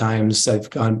many times. I've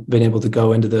been able to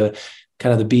go into the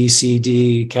kind of the B, C,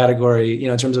 D category,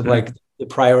 in terms of like the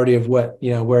priority of what,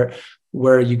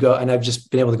 where you go. And I've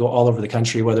just been able to go all over the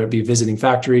country, whether it be visiting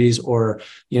factories or,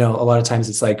 a lot of times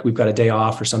it's like, we've got a day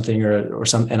off or something or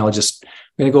something. And I'm going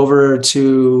to go over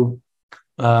to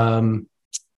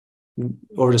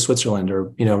Switzerland or,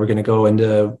 we're going to go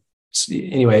into,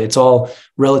 anyway, it's all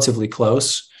relatively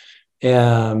close.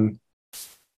 For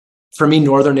me,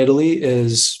 Northern Italy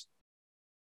is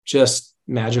just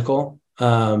magical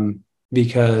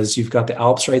because you've got the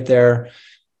Alps right there.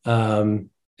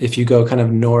 If you go kind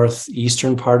of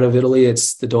northeastern part of Italy,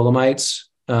 it's the Dolomites,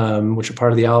 which are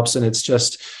part of the Alps. And it's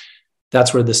just,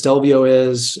 that's where the Stelvio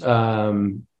is.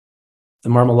 The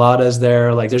Marmolada is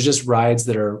there. Like there's just rides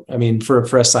that are, I mean, for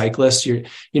a cyclist, you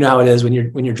know how it is when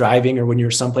you're driving or when you're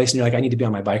someplace and you're like, I need to be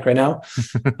on my bike right now.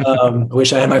 I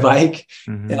wish I had my bike.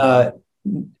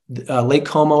 Lake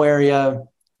Como area,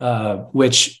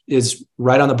 which is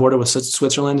right on the border with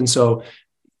Switzerland. And so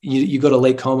you go to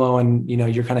Lake Como and,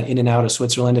 you're kind of in and out of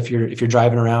Switzerland if you're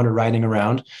driving around or riding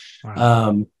around.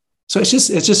 Wow. So it's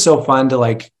just so fun to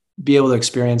like be able to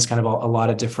experience kind of a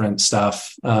lot of different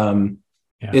stuff.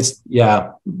 It's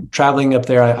traveling up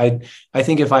there. I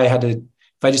think if I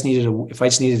just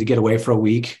needed to get away for a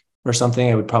week or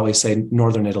something, I would probably say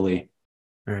Northern Italy.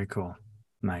 Very cool.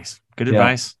 Nice. Good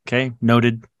advice. Okay.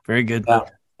 Noted. Very good. Yeah.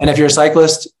 And if you're a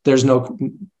cyclist, it's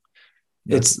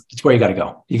where you got to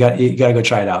go. You got to go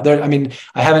try it out there. I mean,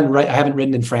 I haven't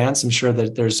ridden in France. I'm sure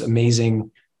that there's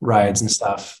amazing rides and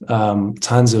stuff.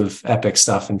 Tons of epic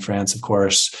stuff in France, of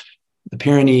course. The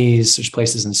Pyrenees, there's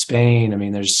places in Spain. I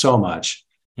mean, there's so much.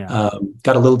 Yeah.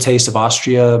 Got a little taste of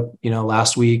Austria,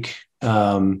 last week.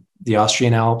 The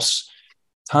Austrian Alps,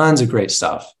 tons of great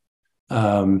stuff.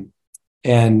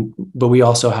 But we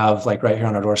also have, like, right here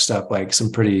on our doorstep, like,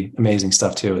 some pretty amazing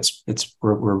stuff too.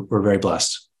 We're very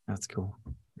blessed. That's cool.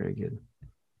 Very good.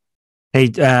 Hey,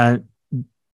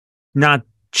 not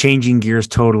changing gears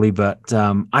totally, but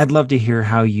I'd love to hear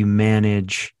how you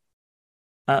manage.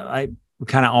 I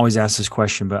kind of always ask this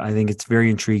question, but I think it's very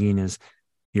intriguing. Is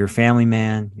you're a family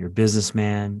man, you're a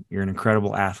businessman, you're an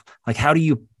incredible athlete. Like,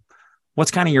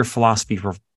 what's kind of your philosophy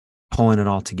for pulling it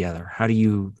all together? How do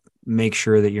you make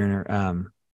sure that you're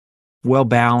well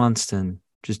balanced and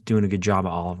just doing a good job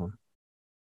at all of them?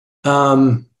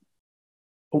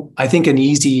 I think an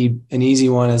easy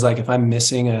one is, like, if I'm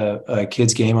missing a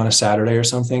kid's game on a Saturday or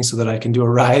something so that I can do a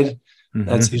ride,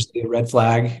 that's usually a red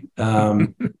flag.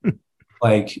 I'm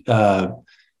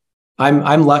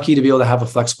lucky to be able to have a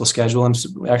flexible schedule. And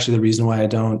actually the reason why I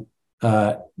don't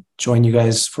join you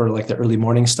guys for, like, the early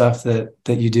morning stuff that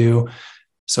you do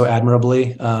so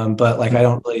admirably. But, like, I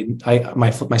don't really,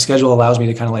 my schedule allows me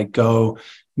to kind of, like, go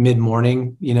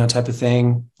mid-morning, type of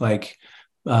thing. Like,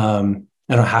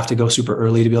 I don't have to go super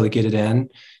early to be able to get it in.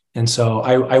 And so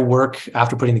I work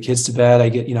after putting the kids to bed. I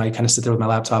kind of sit there with my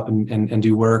laptop and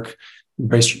do work,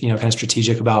 very, kind of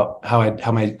strategic about how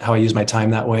I use my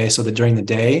time that way. So that during the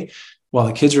day, while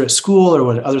the kids are at school or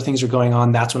when other things are going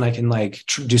on, that's when I can, like,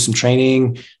 do some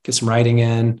training, get some riding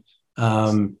in.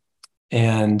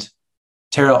 And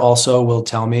Tara also will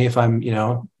tell me if I'm,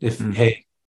 hey,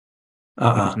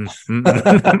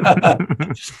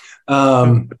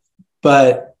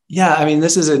 but yeah, I mean,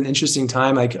 this is an interesting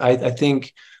time. Like, I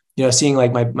think, seeing,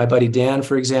 like, my buddy Dan,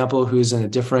 for example, who's in a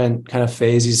different kind of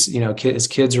phase. He's, his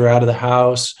kids are out of the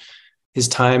house. His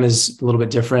time is a little bit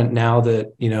different now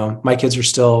that, my kids are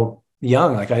still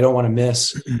young. Like, I don't want to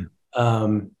miss,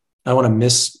 I want to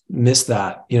miss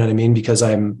that, you know what I mean? Because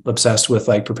I'm obsessed with,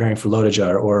 like, preparing for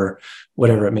Lotoja or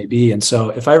whatever it may be. And so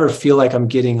if I ever feel like I'm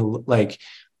getting, like,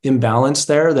 imbalanced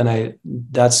there, then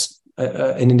that's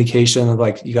an indication of,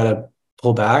 like, you got to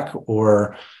pull back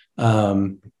or,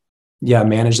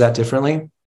 manage that differently.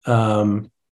 And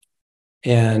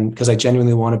because I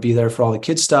genuinely want to be there for all the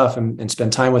kids stuff and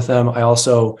spend time with them. I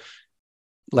also,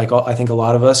 like, I think a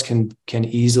lot of us can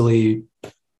easily,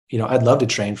 I'd love to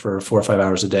train for 4 or 5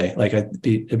 hours a day. Like, it'd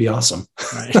be awesome.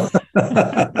 Right.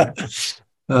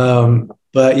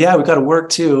 But yeah, we've got to work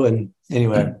too. And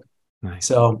anyway, nice.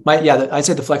 So I'd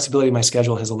say the flexibility of my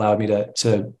schedule has allowed me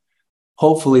to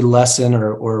hopefully lessen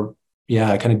or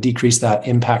kind of decrease that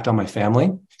impact on my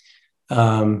family.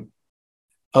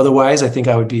 Otherwise, I think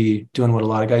I would be doing what a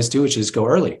lot of guys do, which is go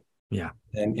early. Yeah.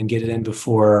 And get it in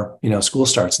before, school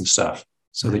starts and stuff,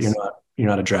 so nice. That you're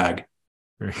not a drag.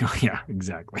 Yeah,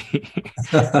 exactly.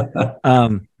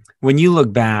 When you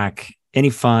look back, any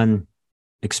fun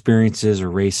experiences or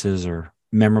races or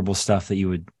memorable stuff that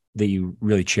you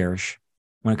really cherish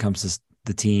when it comes to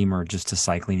the team or just to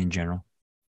cycling in general?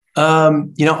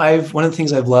 One of the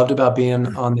things I've loved about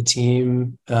being on the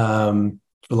team for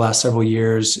the last several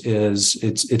years is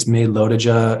it's made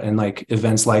Lotoja and, like,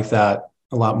 events like that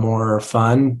a lot more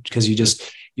fun, because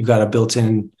you've got a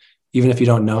built-in, even if you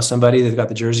don't know somebody, they've got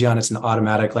the jersey on, it's an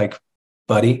automatic, like,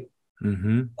 buddy.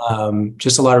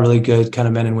 Just a lot of really good kind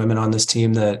of men and women on this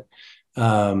team that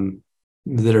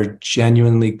are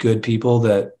genuinely good people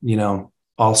that,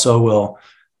 also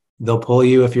they'll pull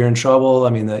you if you're in trouble.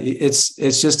 I mean, it's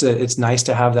nice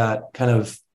to have that kind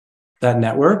of that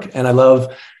network. And I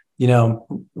love,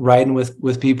 riding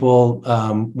with people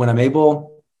when I'm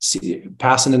able,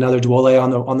 passing another Duole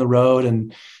on the road.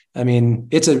 And I mean,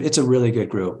 it's a really good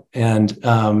group. And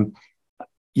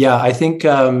I think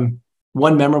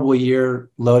one memorable year,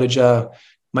 Lotoja,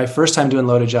 my first time doing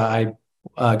Lotoja,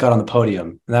 I got on the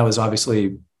podium, and that was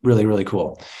obviously really, really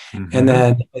cool. And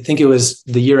then I think it was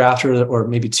the year after, or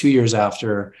maybe 2 years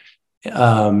after,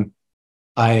 I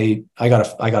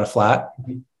got a flat.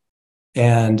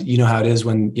 And you know how it is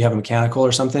when you have a mechanical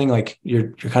or something, like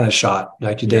you're kind of shot,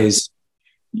 like your days,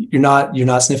 you're not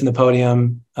sniffing the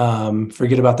podium.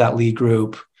 Forget about that lead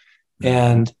group.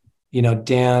 And,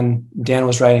 Dan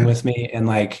was riding with me, and,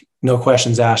 like, no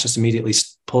questions asked, just immediately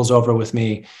pulls over with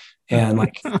me and,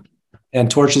 like, and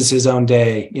torches his own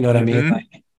day. You know what I mean?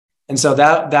 Like, and so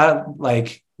that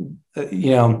like,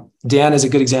 Dan is a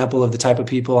good example of the type of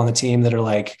people on the team that are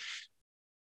like,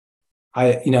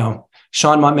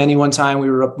 Sean Montmany, one time we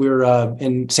were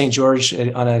in St. George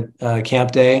on a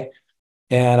camp day,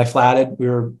 and I flatted. We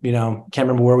were, can't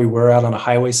remember where we were, out on a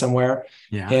highway somewhere.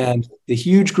 Yeah. And the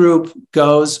huge group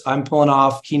goes, I'm pulling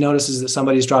off. He notices that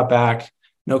somebody's dropped back.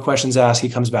 No questions asked. He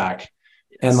comes back.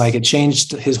 Yes. And like, it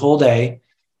changed his whole day.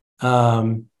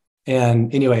 And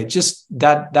anyway, just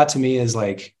that to me is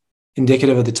like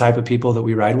indicative of the type of people that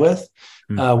we ride with.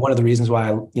 One of the reasons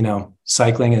why,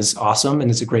 cycling is awesome and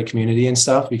it's a great community and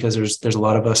stuff, because there's a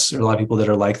lot of us, or a lot of people that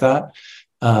are like that.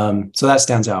 So that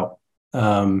stands out.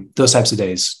 Those types of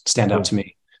days stand out to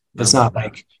me. It's not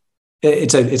like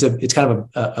it's kind of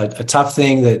a tough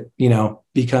thing that,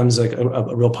 becomes like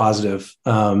a real positive,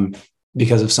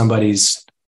 because of somebody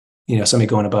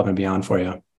going above and beyond for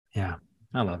you. Yeah.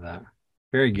 I love that.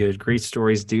 Very good. Great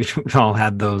stories, dude. We all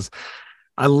had those.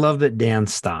 I love that Dan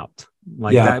stopped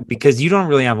that, because you don't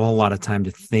really have a whole lot of time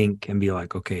to think and be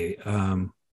like, okay.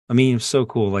 It's so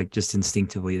cool. Like, just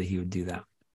instinctively that he would do that.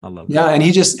 I love that. Yeah. And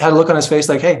he just had a look on his face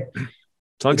like, hey,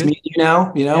 it's me and you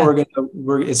now, we're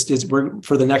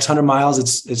for the next 100 miles.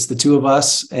 It's the two of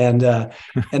us. And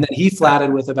then he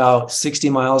flatted with about 60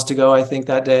 miles to go, I think,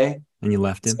 that day. And you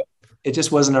left him. So it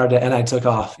just wasn't our day. And I took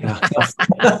off. Yeah.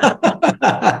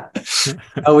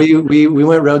 We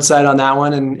went roadside on that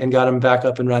one and got him back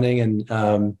up and running.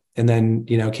 And then,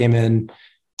 came in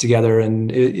together, and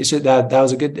that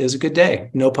was a good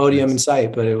day. No podium in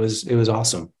sight, but it was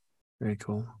awesome. Very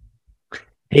cool.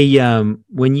 Hey,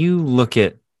 when you look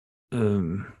at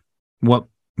what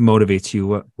motivates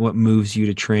you, what moves you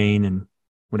to train and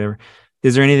whatever,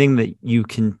 is there anything that you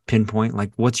can pinpoint?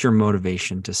 Like, what's your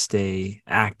motivation to stay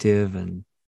active and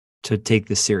to take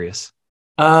this serious?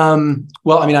 Well,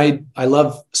 I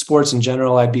love sports in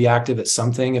general. I'd be active at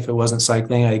something if it wasn't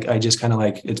cycling. I just kind of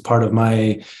like, it's part of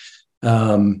my,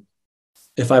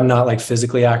 if I'm not like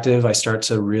physically active, I start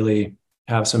to really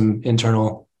have some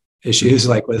internal issues,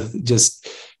 like with just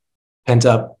pent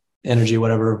up energy,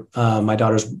 whatever. My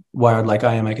daughter's wired like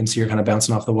I am. I can see her kind of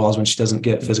bouncing off the walls when she doesn't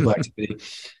get physical activity.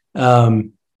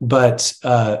 But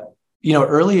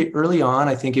early on,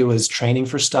 I think it was training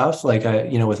for stuff like,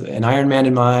 with an Ironman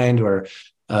in mind, or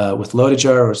with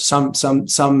Lotoja, or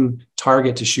some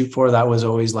target to shoot for. That was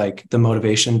always like the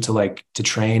motivation to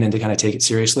train and to kind of take it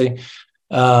seriously.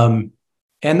 And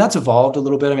that's evolved a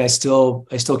little bit. I still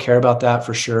care about that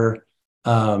for sure.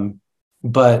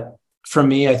 But for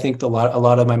me, I think a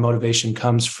lot of my motivation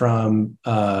comes from,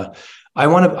 I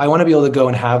want to be able to go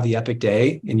and have the epic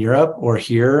day in Europe or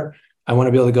here. I want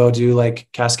to be able to go do like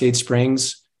Cascade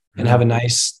Springs and have a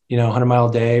nice, 100-mile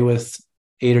day with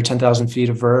 8,000 or 10,000 feet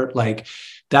of vert. Like,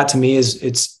 that to me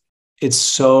it's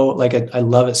so like, I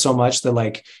love it so much that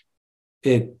like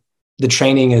the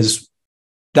training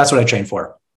that's what I train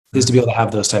for, is to be able to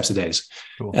have those types of days.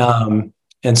 Cool.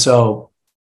 And so,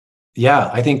 yeah,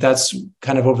 I think that's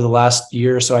kind of over the last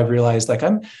year or so, I've realized like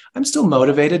I'm still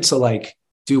motivated to like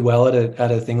do well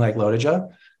at a thing like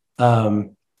Lotoja.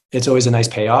 It's always a nice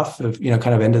payoff of,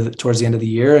 kind of towards the end of the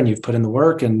year, and you've put in the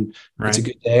work, and It's a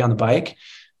good day on the bike.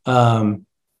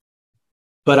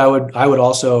 But I would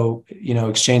also,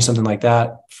 exchange something like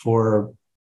that for,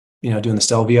 doing the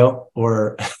Stelvio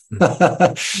or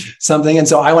something. And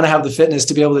so I want to have the fitness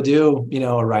to be able to do,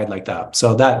 a ride like that.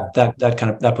 So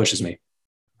that pushes me.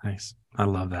 Nice. I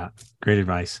love that. Great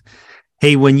advice.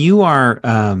 Hey, when you are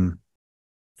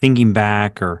thinking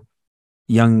back, or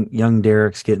young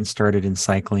Derek's getting started in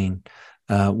cycling,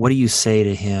 what do you say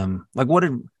to him? Like,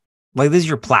 this is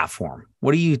your platform.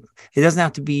 It doesn't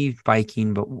have to be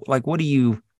biking, but like, what do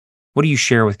you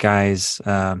share with guys,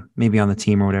 maybe on the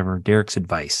team or whatever? Derek's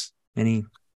advice, any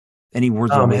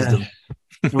words of wisdom?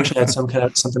 I wish I had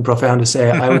something profound to say.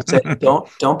 I would say,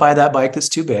 don't buy that bike that's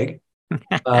too big.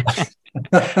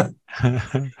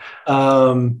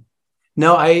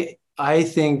 No, I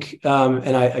think,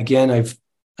 and I've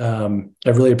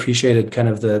really appreciated kind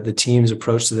of the team's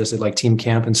approach to this, at like team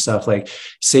camp and stuff. Like,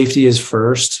 safety is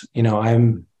first.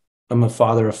 I'm a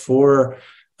father of 4,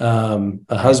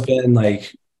 a husband.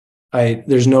 Like,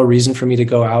 there's no reason for me to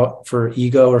go out for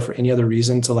ego or for any other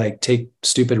reason to like take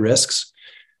stupid risks,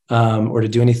 or to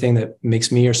do anything that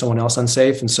makes me or someone else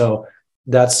unsafe. And so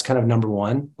that's kind of number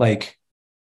one. Like,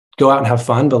 go out and have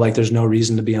fun, but like, there's no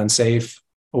reason to be unsafe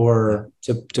or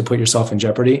to put yourself in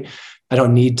jeopardy. I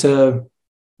don't need to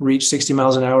reach 60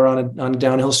 miles an hour on a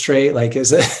downhill straight. Like,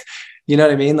 is it, you know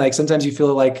what I mean? Like, sometimes you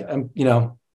feel like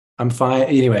I'm fine.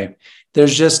 Anyway,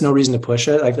 there's just no reason to push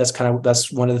it. Like,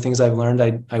 that's one of the things I've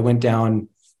learned. I went down,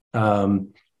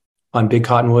 on Big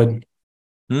Cottonwood,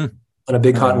 on a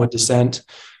Big Cottonwood descent,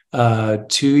 2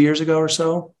 years ago or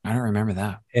so. I don't remember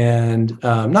that. And,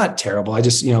 not terrible. I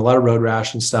just, a lot of road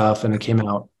rash and stuff, and I came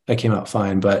out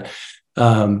fine. But,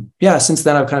 since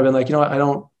then I've kind of been like, I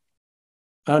don't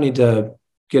need to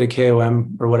get a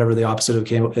KOM or whatever the opposite of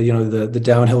KOM, the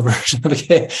downhill version of a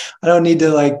K. I don't need to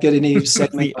like get any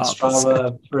segment on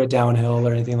Strava for a downhill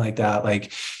or anything like that.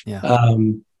 Like,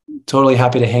 totally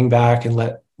happy to hang back and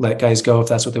let guys go if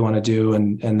that's what they want to do.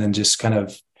 And then just kind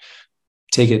of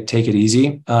take it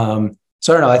easy. So I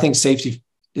don't know. I think safety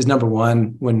is number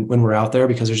one when we're out there,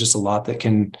 because there's just a lot that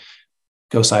can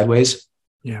go sideways.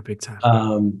 Yeah. Big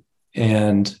time.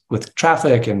 And with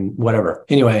traffic and whatever.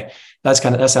 Anyway, that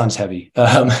sounds heavy.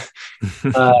 I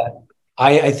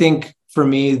think for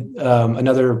me,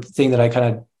 another thing that I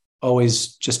kind of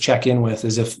always just check in with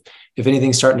is if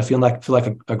anything's starting to feel like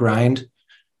a grind,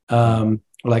 or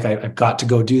like I've got to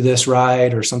go do this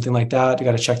ride or something like that. I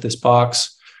got to check this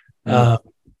box.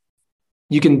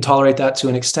 You can tolerate that to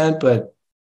an extent, but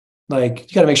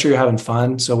like you got to make sure you're having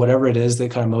fun. So whatever it is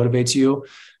that kind of motivates you,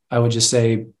 I would just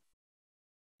say,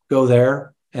 go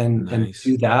there and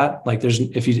do that. Like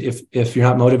if you're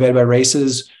not motivated by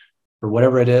races or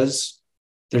whatever it is,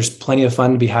 there's plenty of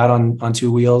fun to be had on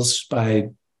two wheels by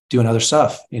doing other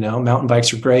stuff. Mountain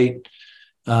bikes are great.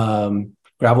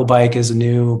 Gravel bike is a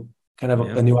new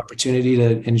opportunity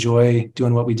to enjoy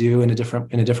doing what we do in a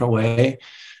different way.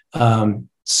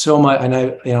 So much. And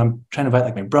I'm trying to invite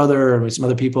like my brother or some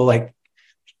other people. Like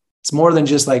it's more than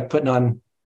just like putting on,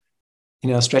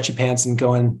 stretchy pants and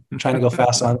trying to go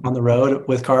fast on the road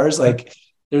with cars. Like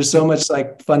there's so much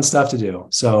like fun stuff to do.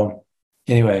 So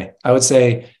anyway, I would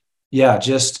say,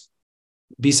 just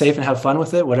be safe and have fun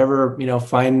with it. Whatever,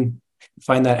 find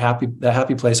that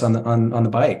happy place on the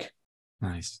bike.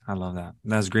 Nice. I love that.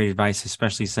 That's great advice,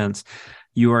 especially since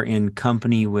you are in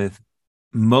company with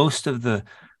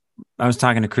I was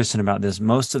talking to Kristen about this,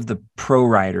 most of the pro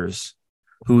riders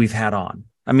who we've had on.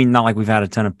 I mean, not like we've had a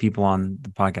ton of people on the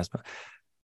podcast, but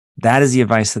that is the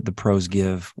advice that the pros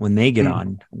give when they get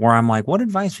on, where I'm like, what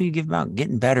advice will you give about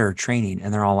getting better or training?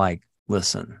 And they're all like,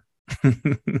 listen,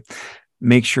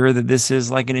 make sure that this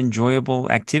is like an enjoyable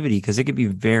activity, because it could be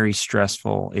very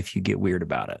stressful if you get weird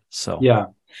about it. So yeah,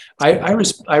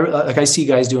 I see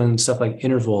guys doing stuff like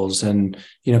intervals and,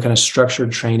 kind of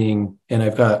structured training. And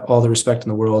I've got all the respect in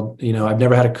the world. I've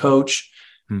never had a coach.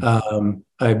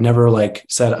 I've never like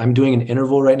said, I'm doing an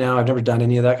interval right now. I've never done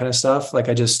any of that kind of stuff. Like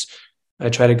I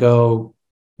try to go,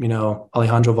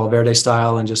 Alejandro Valverde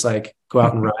style and just like go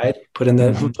out and ride, put in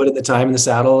the time in the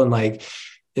saddle. And like,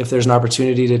 if there's an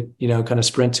opportunity to, kind of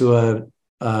sprint to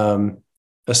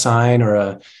a sign or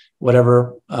a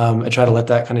whatever, I try to let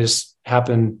that kind of just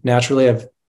happen naturally.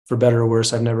 For better or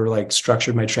worse, I've never like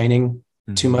structured my training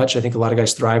too much. I think a lot of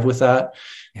guys thrive with that.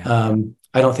 Yeah.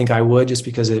 I don't think I would, just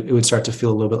because it would start to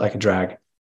feel a little bit like a drag.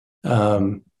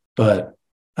 But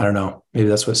I don't know, maybe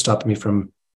that's what's stopping me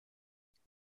from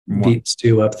beat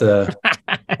Stu up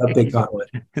Big Cottonwood.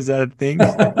 Is that a thing?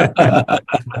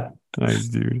 Nice,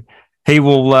 dude. Hey,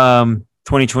 well,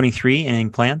 2023,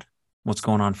 anything planned? What's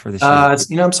going on for this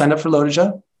year? I'm signed up for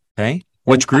Lotoja. Okay.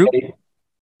 Which group?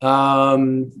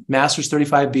 Masters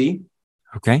 35B.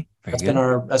 Okay. That's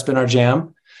been our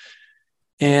jam.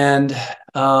 And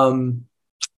I'm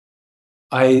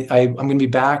going to be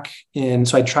back in.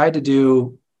 So I tried to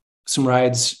do some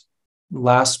rides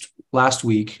last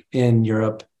week in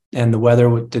Europe, and the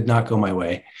weather did not go my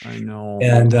way. I know.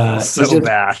 And bad.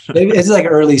 It's like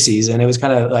early season. It was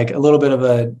kind of like a little bit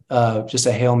of just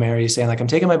a Hail Mary, saying like, I'm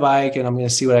taking my bike and I'm going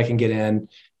to see what I can get in.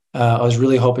 I was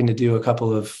really hoping to do a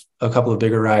couple of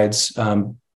bigger rides.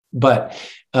 But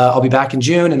I'll be back in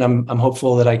June, and I'm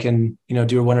hopeful that I can,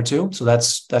 do one or two. So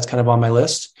that's kind of on my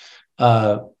list.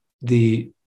 The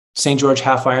St. George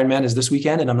half Ironman is this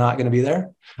weekend, and I'm not going to be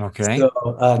there. Okay.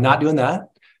 So not doing that,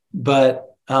 but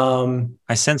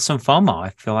I sense some FOMO. I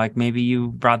feel like maybe you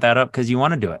brought that up because you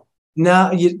want to do it.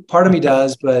 No, part of me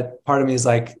does, but part of me is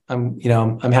like, I'm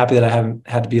happy that I haven't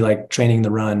had to be like training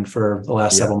the run for the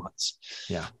last several months.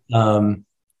 Yeah.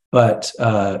 But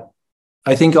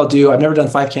I think I've never done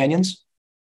 5 canyons.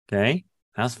 Okay.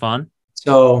 That's fun.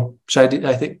 So should I do,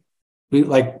 I think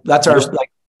that's our,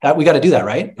 like that, we got to do that,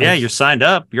 right? Yeah. You're signed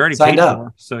up. You're already signed paid up.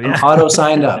 For, so yeah. I'm auto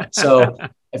signed up. So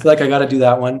I feel like I got to do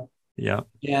that one. Yeah.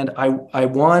 And I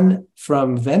won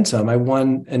from Ventum. I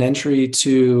won an entry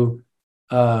to,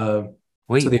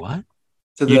 wait, to the, what?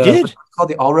 To the, you did? It's called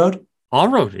the All Road. All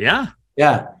Road. Yeah.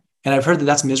 Yeah. And I've heard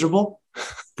that's miserable.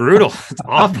 Brutal. It's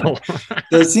awful.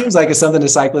 It seems like it's something a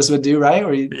cyclist would do,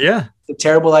 right? Yeah. It's a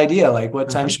terrible idea. Like, what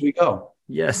time should we go?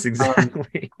 Yes,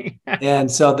 exactly.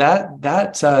 And so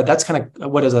that's kind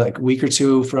of, what is it, like a week or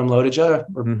two from Lotoja,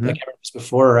 or I can't remember if it's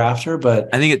before or after, but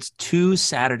I think it's 2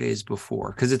 Saturdays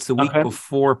before, because it's the week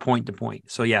before Point to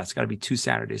Point. So yeah, it's got to be 2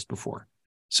 Saturdays before.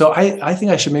 So I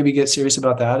think I should maybe get serious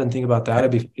about that and think about that.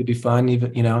 It'd be fun,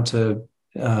 even, to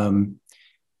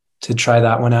to try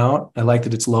that one out. I like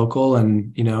that it's local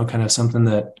and, kind of something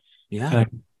that kind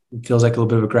of feels like a little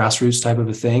bit of a grassroots type of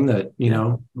a thing that,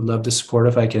 would love to support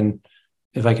if I can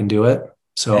do it.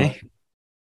 So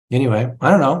anyway, I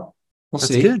don't know. We'll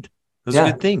see. That's good. Those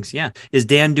are good things. Yeah. Is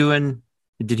Dan doing,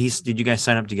 did you guys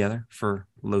sign up together for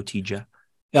Lotoja?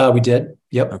 We did.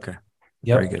 Yep. Okay.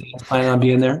 Yep. Very good. Planning on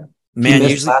being there. Man,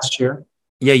 usually last year.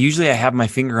 Yeah. Usually I have my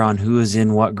finger on who is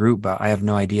in what group, but I have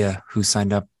no idea who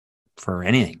signed up for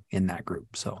anything in that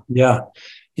group. So yeah.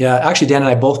 Actually, Dan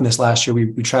and I both missed last year.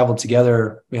 We traveled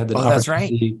together. We had the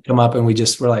opportunity come up, and we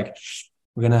just were like,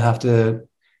 we got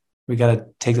to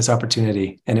take this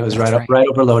opportunity. And it was right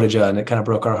over Lotoja, and it kind of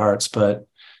broke our hearts, but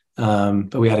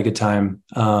we had a good time.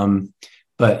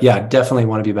 But yeah, definitely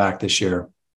want to be back this year.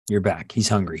 You're back. He's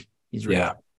hungry. He's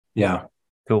ready. Yeah.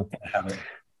 Cool.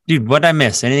 Dude, what'd I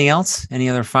miss? Anything else? Any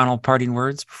other final parting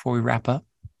words before we wrap up?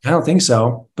 I don't think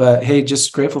so, but hey,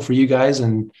 just grateful for you guys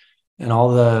and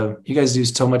all you guys do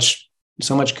so much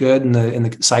good in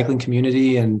the cycling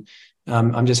community. And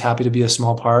I'm just happy to be a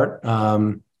small part.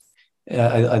 The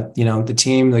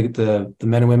team, like the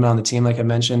men and women on the team, like I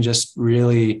mentioned, just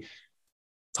really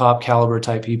top caliber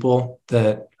type people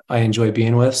that I enjoy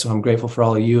being with. So I'm grateful for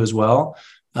all of you as well.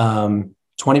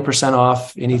 20%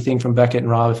 off anything from Beckett and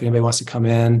Robb. If anybody wants to come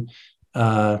in,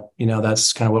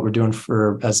 that's kind of what we're doing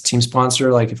as a team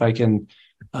sponsor. Like if I can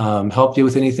help you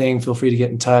with anything, feel free to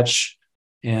get in touch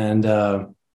and,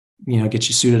 get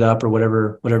you suited up or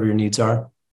whatever your needs are.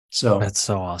 So that's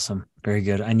so awesome. Very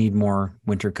good. I need more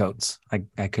winter coats.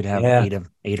 I could have eight of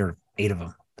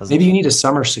them. Maybe you need a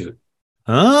summer suit.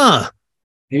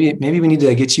 Maybe we need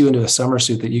to get you into a summer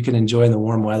suit that you can enjoy in the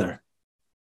warm weather.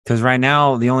 Because right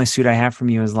now, the only suit I have from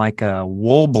you is like a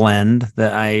wool blend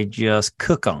that I just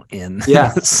cook on in.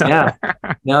 Yeah. Yeah.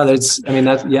 No,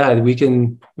 we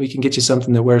can get you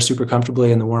something that wears super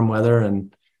comfortably in the warm weather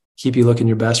and keep you looking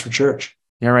your best for church.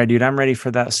 Yeah, right, dude. I'm ready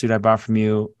for that suit I bought from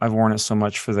you. I've worn it so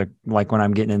much for when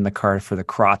I'm getting in the car for the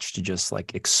crotch to just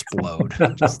like explode.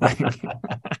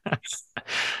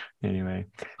 Anyway,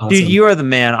 awesome. Dude, you are the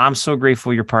man. I'm so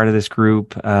grateful you're part of this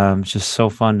group. It's just so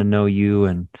fun to know you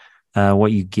and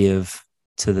what you give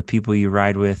to the people you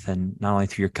ride with, and not only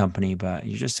through your company, but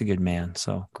you're just a good man.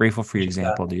 So grateful for your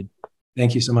example, dude.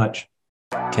 Thank you so much.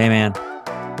 Okay, man.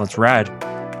 Let's ride.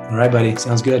 All right, buddy.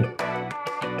 Sounds good.